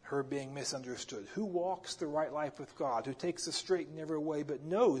Hagar, her being misunderstood. Who walks the right life with God, who takes the straight and narrow way, but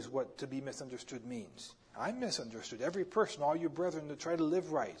knows what to be misunderstood means. I'm misunderstood. Every person, all your brethren that try to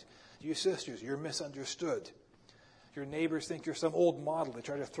live right, you sisters, you're misunderstood. Your neighbors think you're some old model they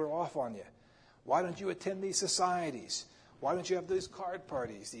try to throw off on you. Why don't you attend these societies? Why don't you have these card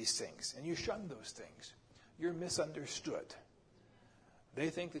parties, these things? And you shun those things. You're misunderstood. They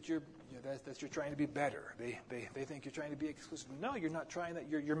think that you're trying to be better. They think you're trying to be exclusive. No, you're not trying that.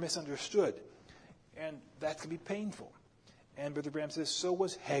 You're misunderstood. And that can be painful. And Brother Branham says, so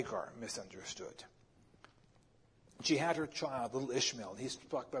was Hagar misunderstood. She had her child, little Ishmael. He's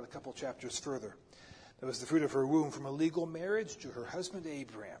talked about a couple chapters further. That was the fruit of her womb, from a legal marriage to her husband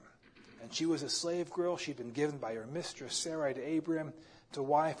Abraham. And she was a slave girl. She'd been given by her mistress Sarai to Abraham to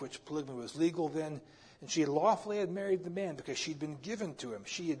wife, which polygamy was legal then. And she lawfully had married the man because she'd been given to him.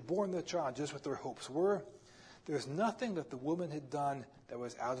 She had borne the child just what their hopes were. There's nothing that the woman had done that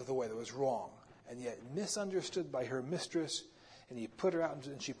was out of the way, that was wrong. And yet misunderstood by her mistress, and she put her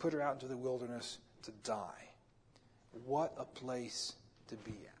out into the wilderness to die. What a place to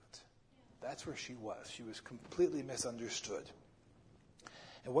be at. That's where she was. She was completely misunderstood.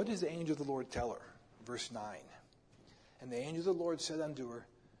 And what does the angel of the Lord tell her? Verse 9. And the angel of the Lord said unto her,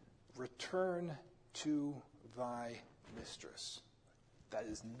 return to thy mistress. That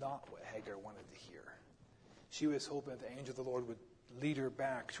is not what Hagar wanted to hear. She was hoping that the angel of the Lord would lead her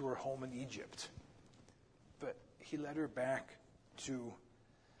back to her home in Egypt. But he led her back to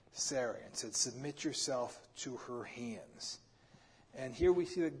Sarai and said, submit yourself to her hands. And here we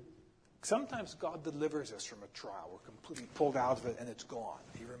see that sometimes God delivers us from a trial. We're completely pulled out of it and it's gone.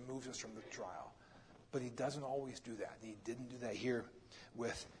 He removes us from the trial. But he doesn't always do that. He didn't do that here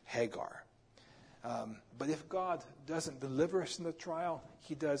with Hagar. But if God doesn't deliver us in the trial,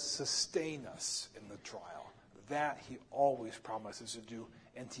 he does sustain us in the trial. That he always promises to do,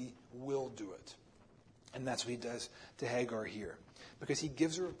 and he will do it. And that's what he does to Hagar here. Because he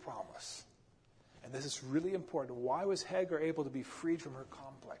gives her a promise. And this is really important. Why was Hagar able to be freed from her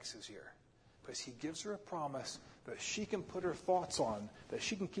complexes here? Because he gives her a promise that she can put her thoughts on, that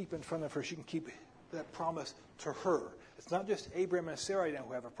she can keep in front of her. She can keep that promise to her. It's not just Abraham and Sarai now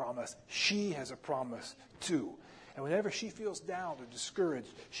who have a promise. She has a promise too. And whenever she feels down or discouraged,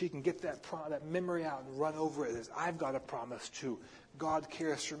 she can get that memory out and run over it as, I've got a promise too. God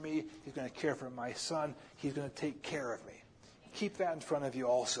cares for me. He's going to care for my son. He's going to take care of me. Keep that in front of you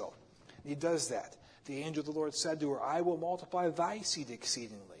also. And he does that. The angel of the Lord said to her, I will multiply thy seed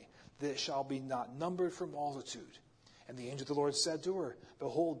exceedingly, that it shall be not numbered for multitude. And the angel of the Lord said to her,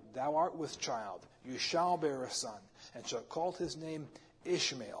 Behold, thou art with child. You shall bear a son, and shall call his name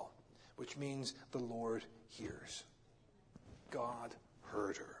Ishmael, which means the Lord hears. God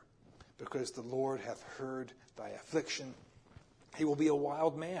heard her, because the Lord hath heard thy affliction. He will be a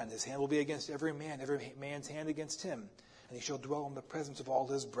wild man. His hand will be against every man's hand against him. And he shall dwell in the presence of all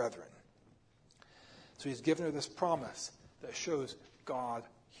his brethren. So he's given her this promise that shows God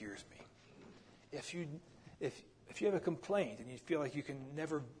hears me. If you have a complaint and you feel like you can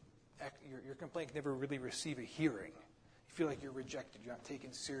never, your complaint can never really receive a hearing, you feel like you're rejected, you're not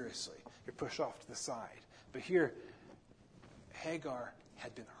taken seriously, you're pushed off to the side. But here, Hagar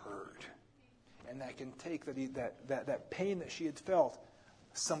had been heard. And that can take that pain that she had felt,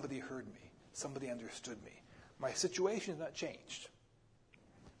 somebody heard me, somebody understood me. My situation has not changed,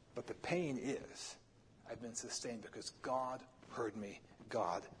 but the pain is. I've been sustained because God heard me,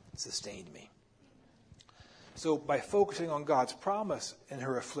 God sustained me. So by focusing on God's promise in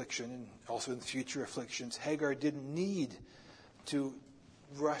her affliction and also in future afflictions, Hagar didn't need to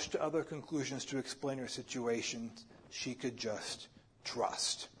rush to other conclusions to explain her situation. She could just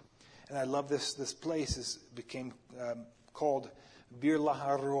trust. And I love this place became called Bir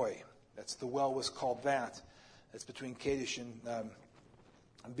Laharoi. That's the well was called that. It's between Kadesh and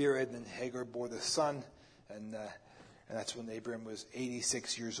Bered, and Hagar bore the son, and that's when Abraham was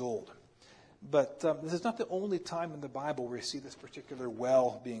 86 years old. But this is not the only time in the Bible where you see this particular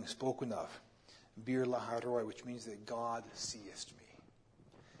well being spoken of, Bir Laharoi, which means that God seest me.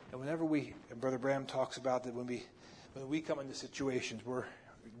 And whenever Brother Branham talks about that when we come into situations where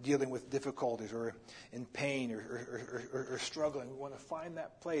dealing with difficulties or in pain or struggling, we want to find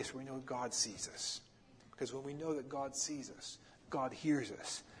that place where we know God sees us. Because when we know that God sees us, God hears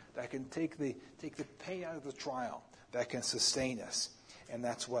us, that can take the pain out of the trial, that can sustain us. And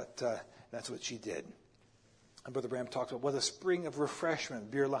that's what she did. And Brother Branham talks about what a spring of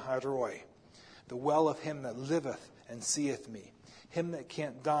refreshment, Bir Laharoi, the well of him that liveth and seeth me, him that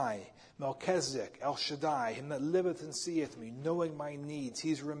can't die, Melchizedek, El Shaddai, him that liveth and seeth me, knowing my needs.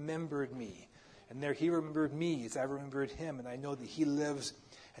 He's remembered me. And there he remembered me as I remembered him. And I know that he lives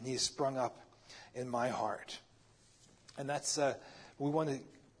and he's sprung up in my heart. And that's, if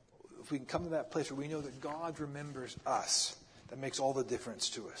we can come to that place where we know that God remembers us, that makes all the difference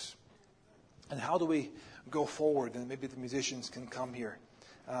to us. And how do we go forward? And maybe the musicians can come here.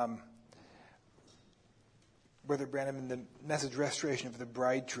 Brother Branham, in the message Restoration of the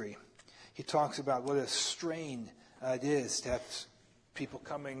Bride Tree, he talks about what a strain it is to have people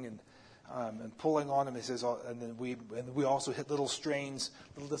coming and pulling on him. He says, and then we also hit little strains,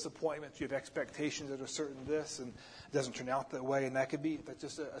 little disappointments. You have expectations that are certain this, and it doesn't turn out that way, and that's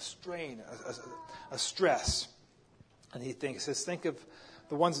just a strain, a stress. And he says, think of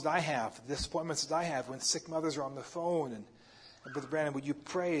the ones that I have, the disappointments that I have when sick mothers are on the phone. And Brother Branham, would you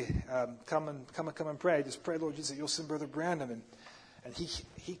pray? Come and pray. Just pray, Lord Jesus, that you'll send Brother Branham. And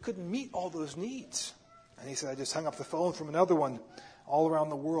he couldn't meet all those needs. And he said, I just hung up the phone from another one all around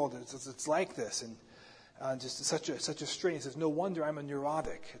the world. It's like this. And just such a strain. He says, no wonder I'm a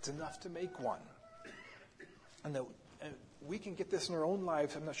neurotic. It's enough to make one. And we can get this in our own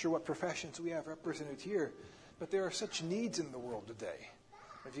lives. I'm not sure what professions we have represented here. But there are such needs in the world today.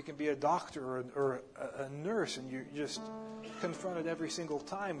 If you can be a doctor or a nurse, and you're just confronted every single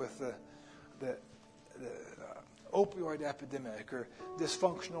time with the opioid epidemic or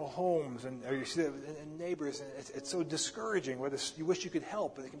dysfunctional homes, or you see that in neighbors, and it's so discouraging. You wish you could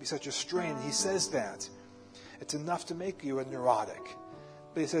help, but it can be such a strain. He says that it's enough to make you a neurotic.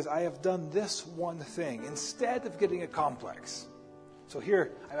 But he says, I have done this one thing instead of getting a complex. So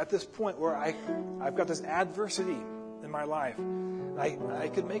here, I'm at this point where I've got this adversity in my life. I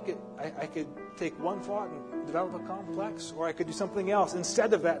could make it. I could take one thought and develop a complex, or I could do something else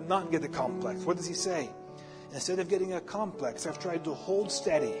instead of that and not get a complex. What does he say? Instead of getting a complex, I've tried to hold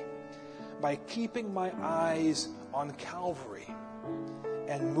steady by keeping my eyes on Calvary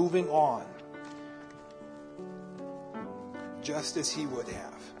and moving on, just as he would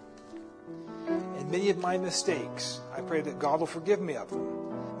have. And many of my mistakes, I pray that God will forgive me of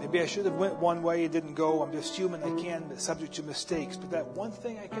them. Maybe I should have went one way, it didn't go. I'm just human, I can, but subject to mistakes. But that one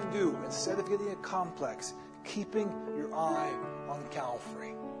thing I can do, instead of getting a complex, keeping your eye on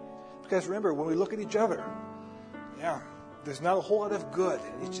Calvary. Because remember, when we look at each other, there's not a whole lot of good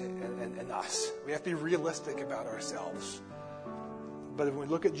in us. We have to be realistic about ourselves. But if we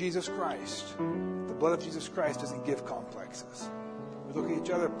look at Jesus Christ, the blood of Jesus Christ doesn't give complexes. We look at each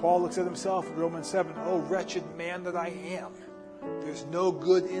other. Paul looks at himself in Romans 7. Oh, wretched man that I am. There's no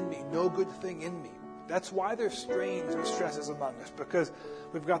good in me, no good thing in me. That's why there's strains and stresses among us, because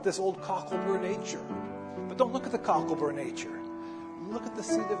we've got this old cockleburr nature. But don't look at the cockleburr nature. Look at the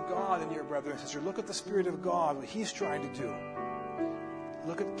seed of God in your brother and sister. Look at the Spirit of God, what He's trying to do.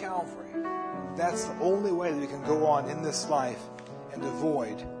 Look at Calvary. That's the only way that we can go on in this life and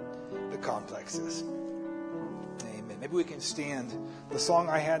avoid the complexes. Amen. Maybe we can stand. The song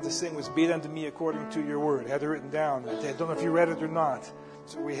I had to sing was "Be it unto me according to your word." I had it written down. I don't know if you read it or not.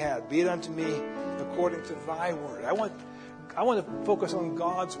 That's what we had. Be it unto me according to thy word. I want to focus on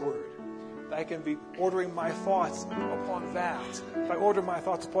God's word. I can be ordering my thoughts upon that. If I order my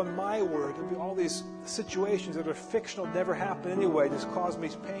thoughts upon my word, there'll be all these situations that are fictional, never happen anyway, just cause me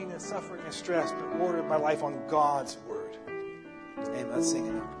pain and suffering and stress, but order my life on God's word. Amen. Let's sing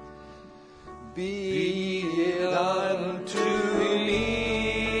it now. Be it unto me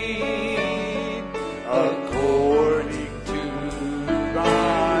according to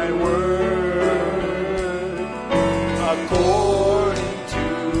thy word, according to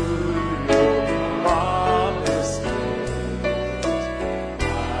your promises, I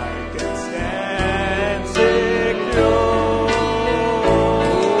can stand secure.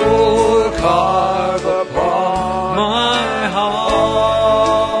 Carve upon my heart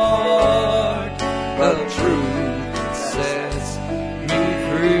the truth that sets me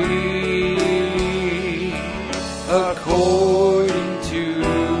free, according to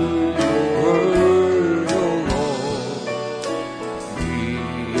your word, O Lord. Be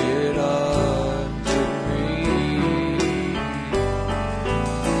it unto me,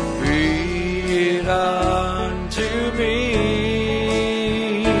 be it unto me,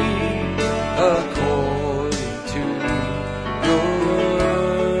 according to your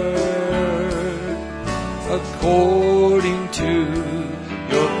word, according to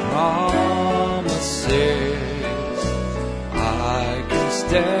your promises, I can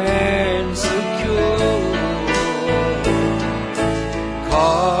stand secure.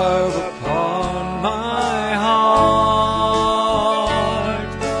 Carve upon my heart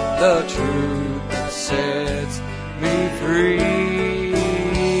the truth that sets me free,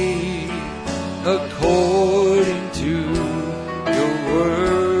 according to your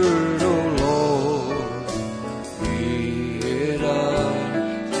word, O Lord. Be it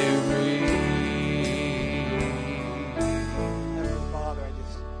unto me. Heavenly Father, I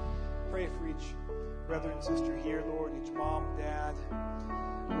just pray for each brother and sister here, Lord, each mom, dad,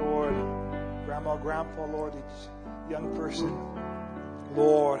 Lord, grandma, grandpa, Lord, each young person.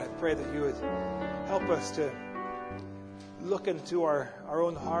 Lord, I pray that you would help us to look into our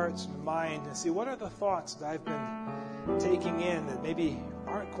own hearts and mind and see what are the thoughts that I've been taking in that maybe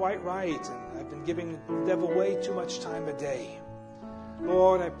aren't quite right, and I've been giving the devil way too much time a day.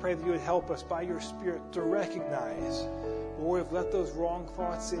 Lord, I pray that you would help us by your Spirit to recognize where we've let those wrong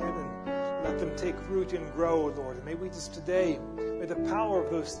thoughts in and let them take root and grow, Lord. And may we just today, may the power of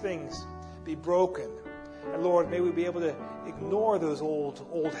those things be broken. And Lord, may we be able to ignore those old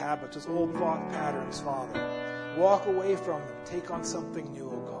habits, those old thought patterns, Father. Walk away from them. Take on something new,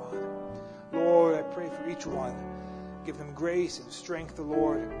 O God. Lord, I pray for each one. Give them grace and strength, O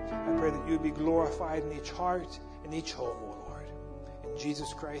Lord. I pray that you would be glorified in each heart, in each home, O Lord. In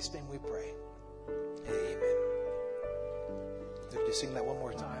Jesus Christ's name we pray. Amen. Would you sing that one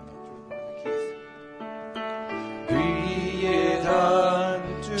more time? Keith. Be it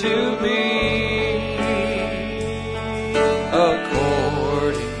unto me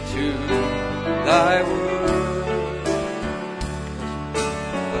according to thy word,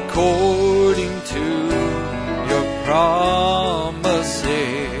 according to your promises,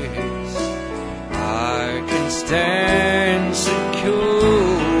 I can stand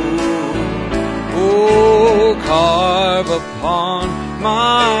secure. Oh, carve upon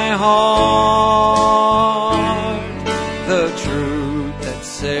my heart the truth that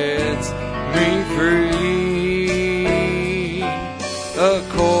sets me free,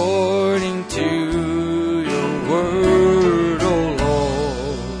 according to your word, O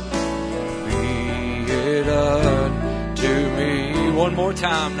Lord. Be it unto me. One more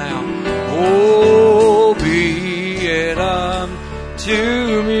time now. Oh, be it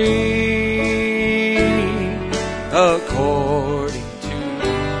unto me according to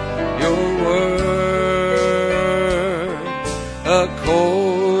your word,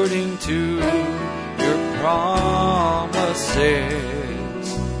 according to your promises,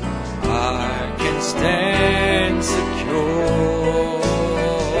 I can stand secure.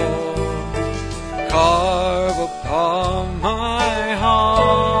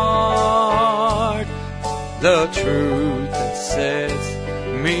 the truth that sets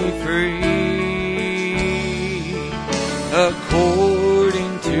me free,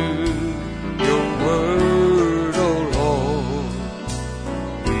 according to your word, O Lord,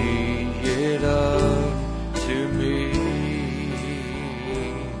 be it up to me.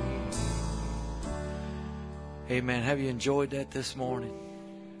 Amen. Have you enjoyed that this morning?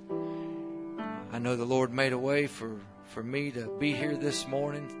 I know the Lord made a way for me to be here this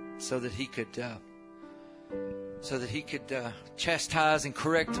morning so that He could chastise and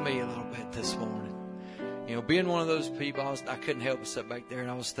correct me a little bit this morning. You know, being one of those people, I couldn't help but sit back there and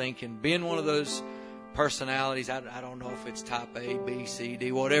I was thinking, being one of those personalities, I don't know if it's type A, B, C,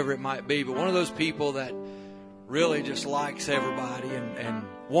 D, whatever it might be, but one of those people that really just likes everybody and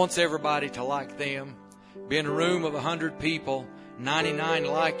wants everybody to like them. Be in a room of 100 people, 99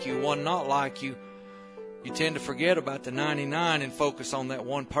 like you, one not like you. You tend to forget about the 99 and focus on that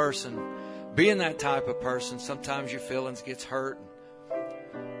one person. Being that type of person, sometimes your feelings gets hurt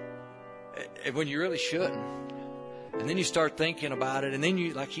when you really shouldn't. And then you start thinking about it, and then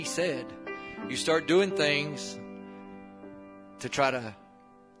you, like he said, you start doing things to try to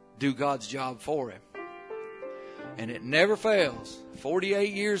do God's job for Him. And it never fails.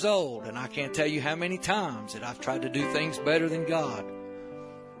 48 years old, and I can't tell you how many times that I've tried to do things better than God.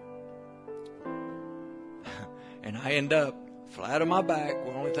 And I end up flat on my back.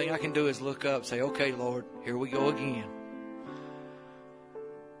 The only thing I can do is look up and say, okay, Lord, here we go again.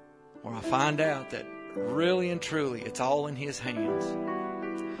 Where I find out that really and truly it's all in His hands.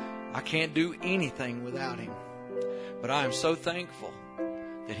 I can't do anything without Him. But I am so thankful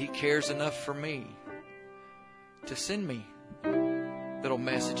that He cares enough for me to send me little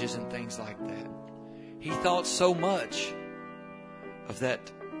messages and things like that. He thought so much of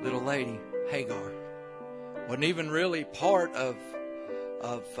that little lady, Hagar. Wasn't even really part of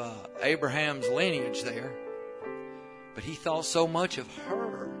Abraham's lineage there. But He thought so much of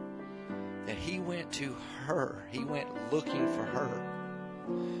her that He went to her. He went looking for her.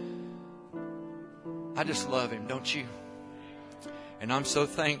 I just love Him, don't you? And I'm so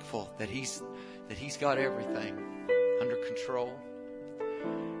thankful that He's got everything under control.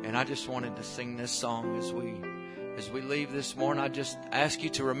 And I just wanted to sing this song as we leave this morning. I just ask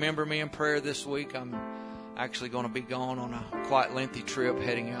you to remember me in prayer this week. I'm actually going to be gone on a quite lengthy trip,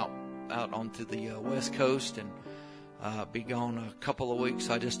 heading out onto the West Coast, and be gone a couple of weeks.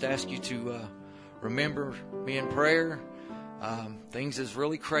 So I just ask you to remember me in prayer. Things is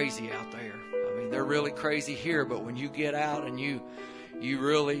really crazy out there. I mean, they're really crazy here, but when you get out and you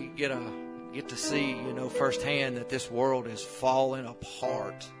really get to see, firsthand that this world is falling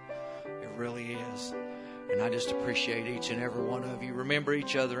apart. It really is. And I just appreciate each and every one of you. Remember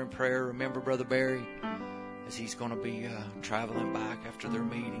each other in prayer. Remember Brother Barry as he's going to be traveling back after their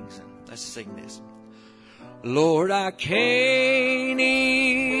meetings. And let's sing this. Lord, I can't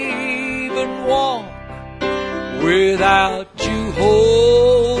even walk without you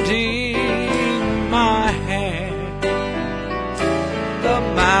holding my hand. The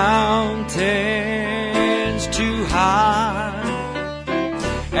mountains too high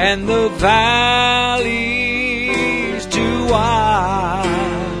and the valleys too wide.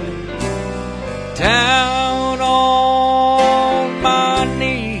 Down on my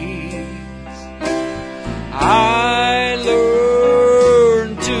knees I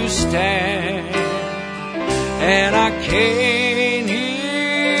learned to stand, and I can't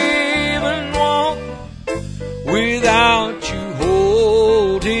even walk without you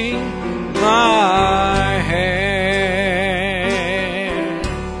holding my hand.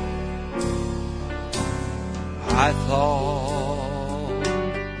 I thought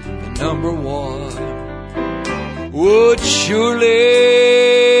the number one would surely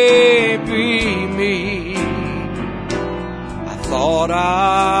be me. I thought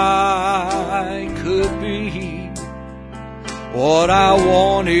I could be what I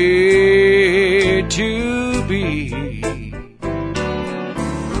wanted to be.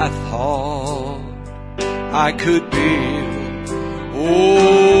 I thought I could build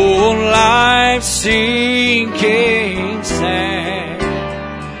life's sinking sand,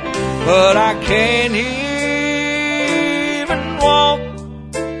 but I can't even walk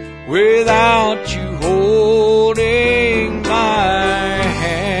without you holding my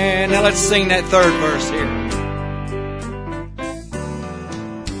hand. Now let's sing that third verse here.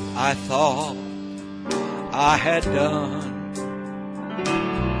 I thought I had done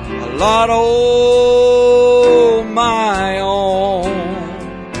a lot on my own.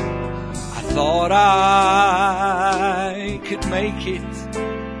 I thought I could make it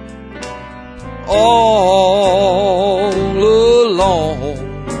all alone.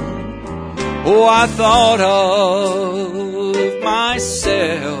 Oh, I thought of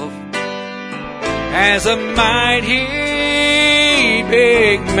myself as a mighty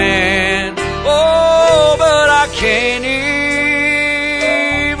big man. Oh, but I can't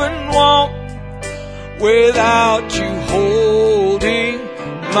even walk without you holding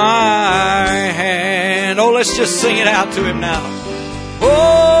my hand. Oh, let's just sing it out to him now.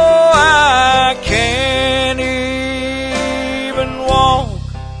 Oh, I can't even walk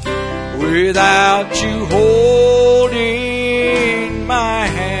without you holding my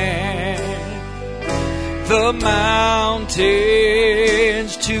hand. The mountain's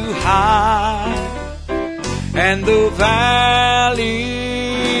too high and the valley's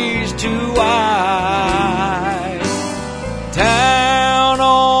too wide. Down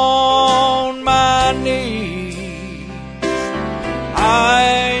on my knees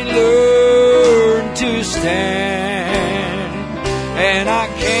I learned to stand, and I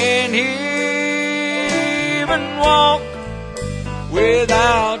can't even walk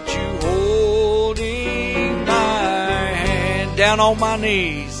without you holding my hand. Down on my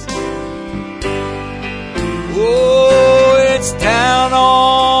knees. Oh, it's down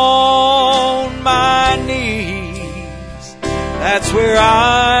on my knees. That's where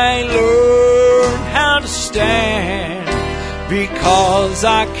I learned how to stand, because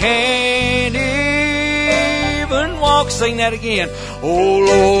I can't even walk. Sing that again. Oh,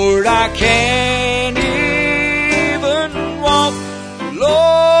 Lord, I can't even walk.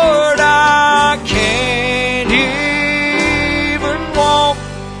 Lord, I can't even walk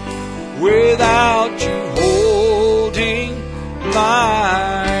without you holding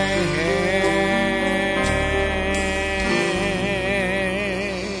my hand.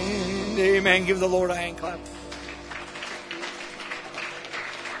 Amen. Give the Lord a hand clap.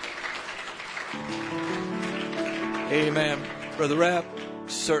 Amen. Brother Rapp,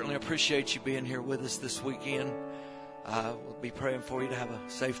 certainly appreciate you being here with us this weekend. We'll be praying for you to have a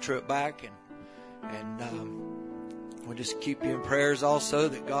safe trip back, and we'll just keep you in prayers also,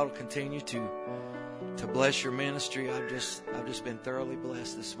 that God will continue to bless your ministry. I've just been thoroughly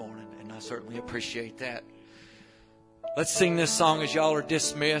blessed this morning, and I certainly appreciate that. Let's sing this song as y'all are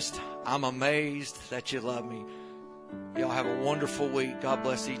dismissed. I'm amazed that you love me. Y'all have a wonderful week. God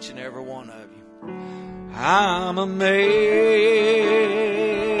bless each and every one of you. I'm amazed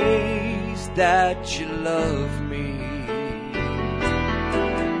that you love me.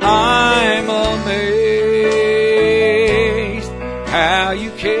 I'm amazed how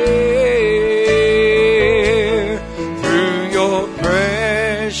you care. Through your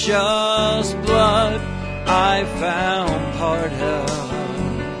precious blood I found pardon,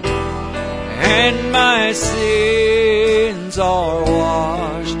 and my sins are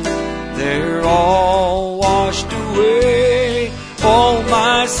washed. They're all washed away. All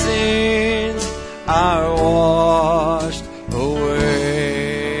my sins are washed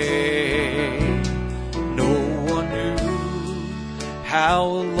away. No one knew how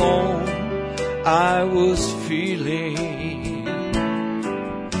alone I was feeling,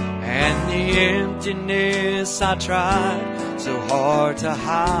 and the emptiness I tried so hard to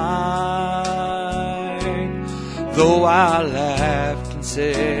hide. Though I laughed and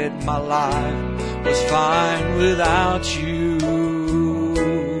said my life was fine without you,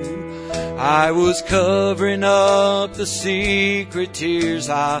 I was covering up the secret tears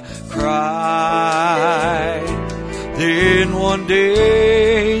I cried. Then one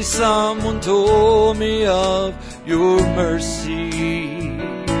day someone told me of your mercies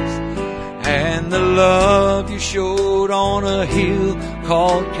and the love you showed on a hill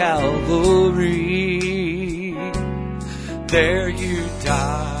called Calvary. There you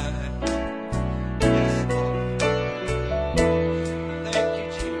died. Thank you,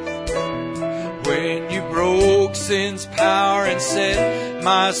 Jesus. When you broke sin's power and set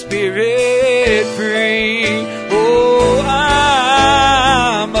my spirit free. Oh,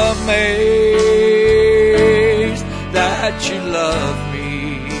 I'm amazed that you love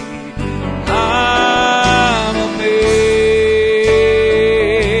me. I'm amazed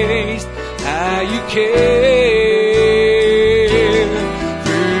how you care.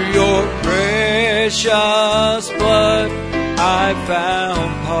 Precious blood I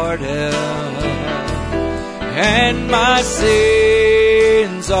found pardon, and my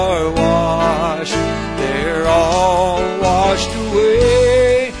sins are washed. They're all washed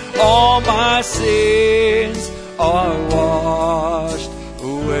away. All my sins are washed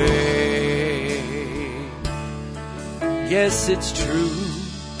away. Yes, it's true,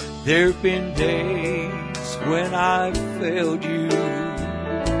 there've been days when I've failed you.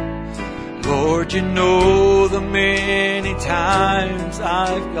 Lord, you know the many times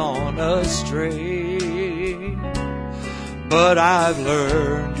I've gone astray. But I've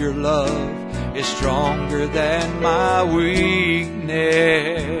learned your love is stronger than my weakness.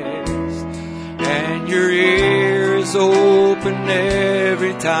 And your ear is open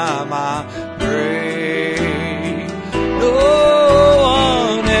every time I pray.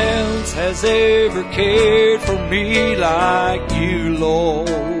 No one else has ever cared for me like you,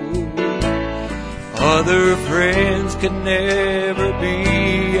 Lord. Other friends could never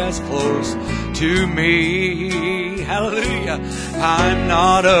be as close to me. Hallelujah. I'm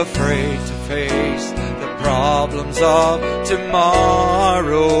not afraid to face the problems of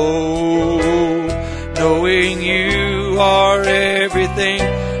tomorrow, knowing you are everything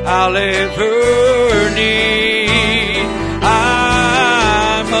I'll ever need.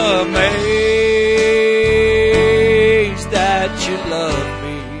 I'm amazed that you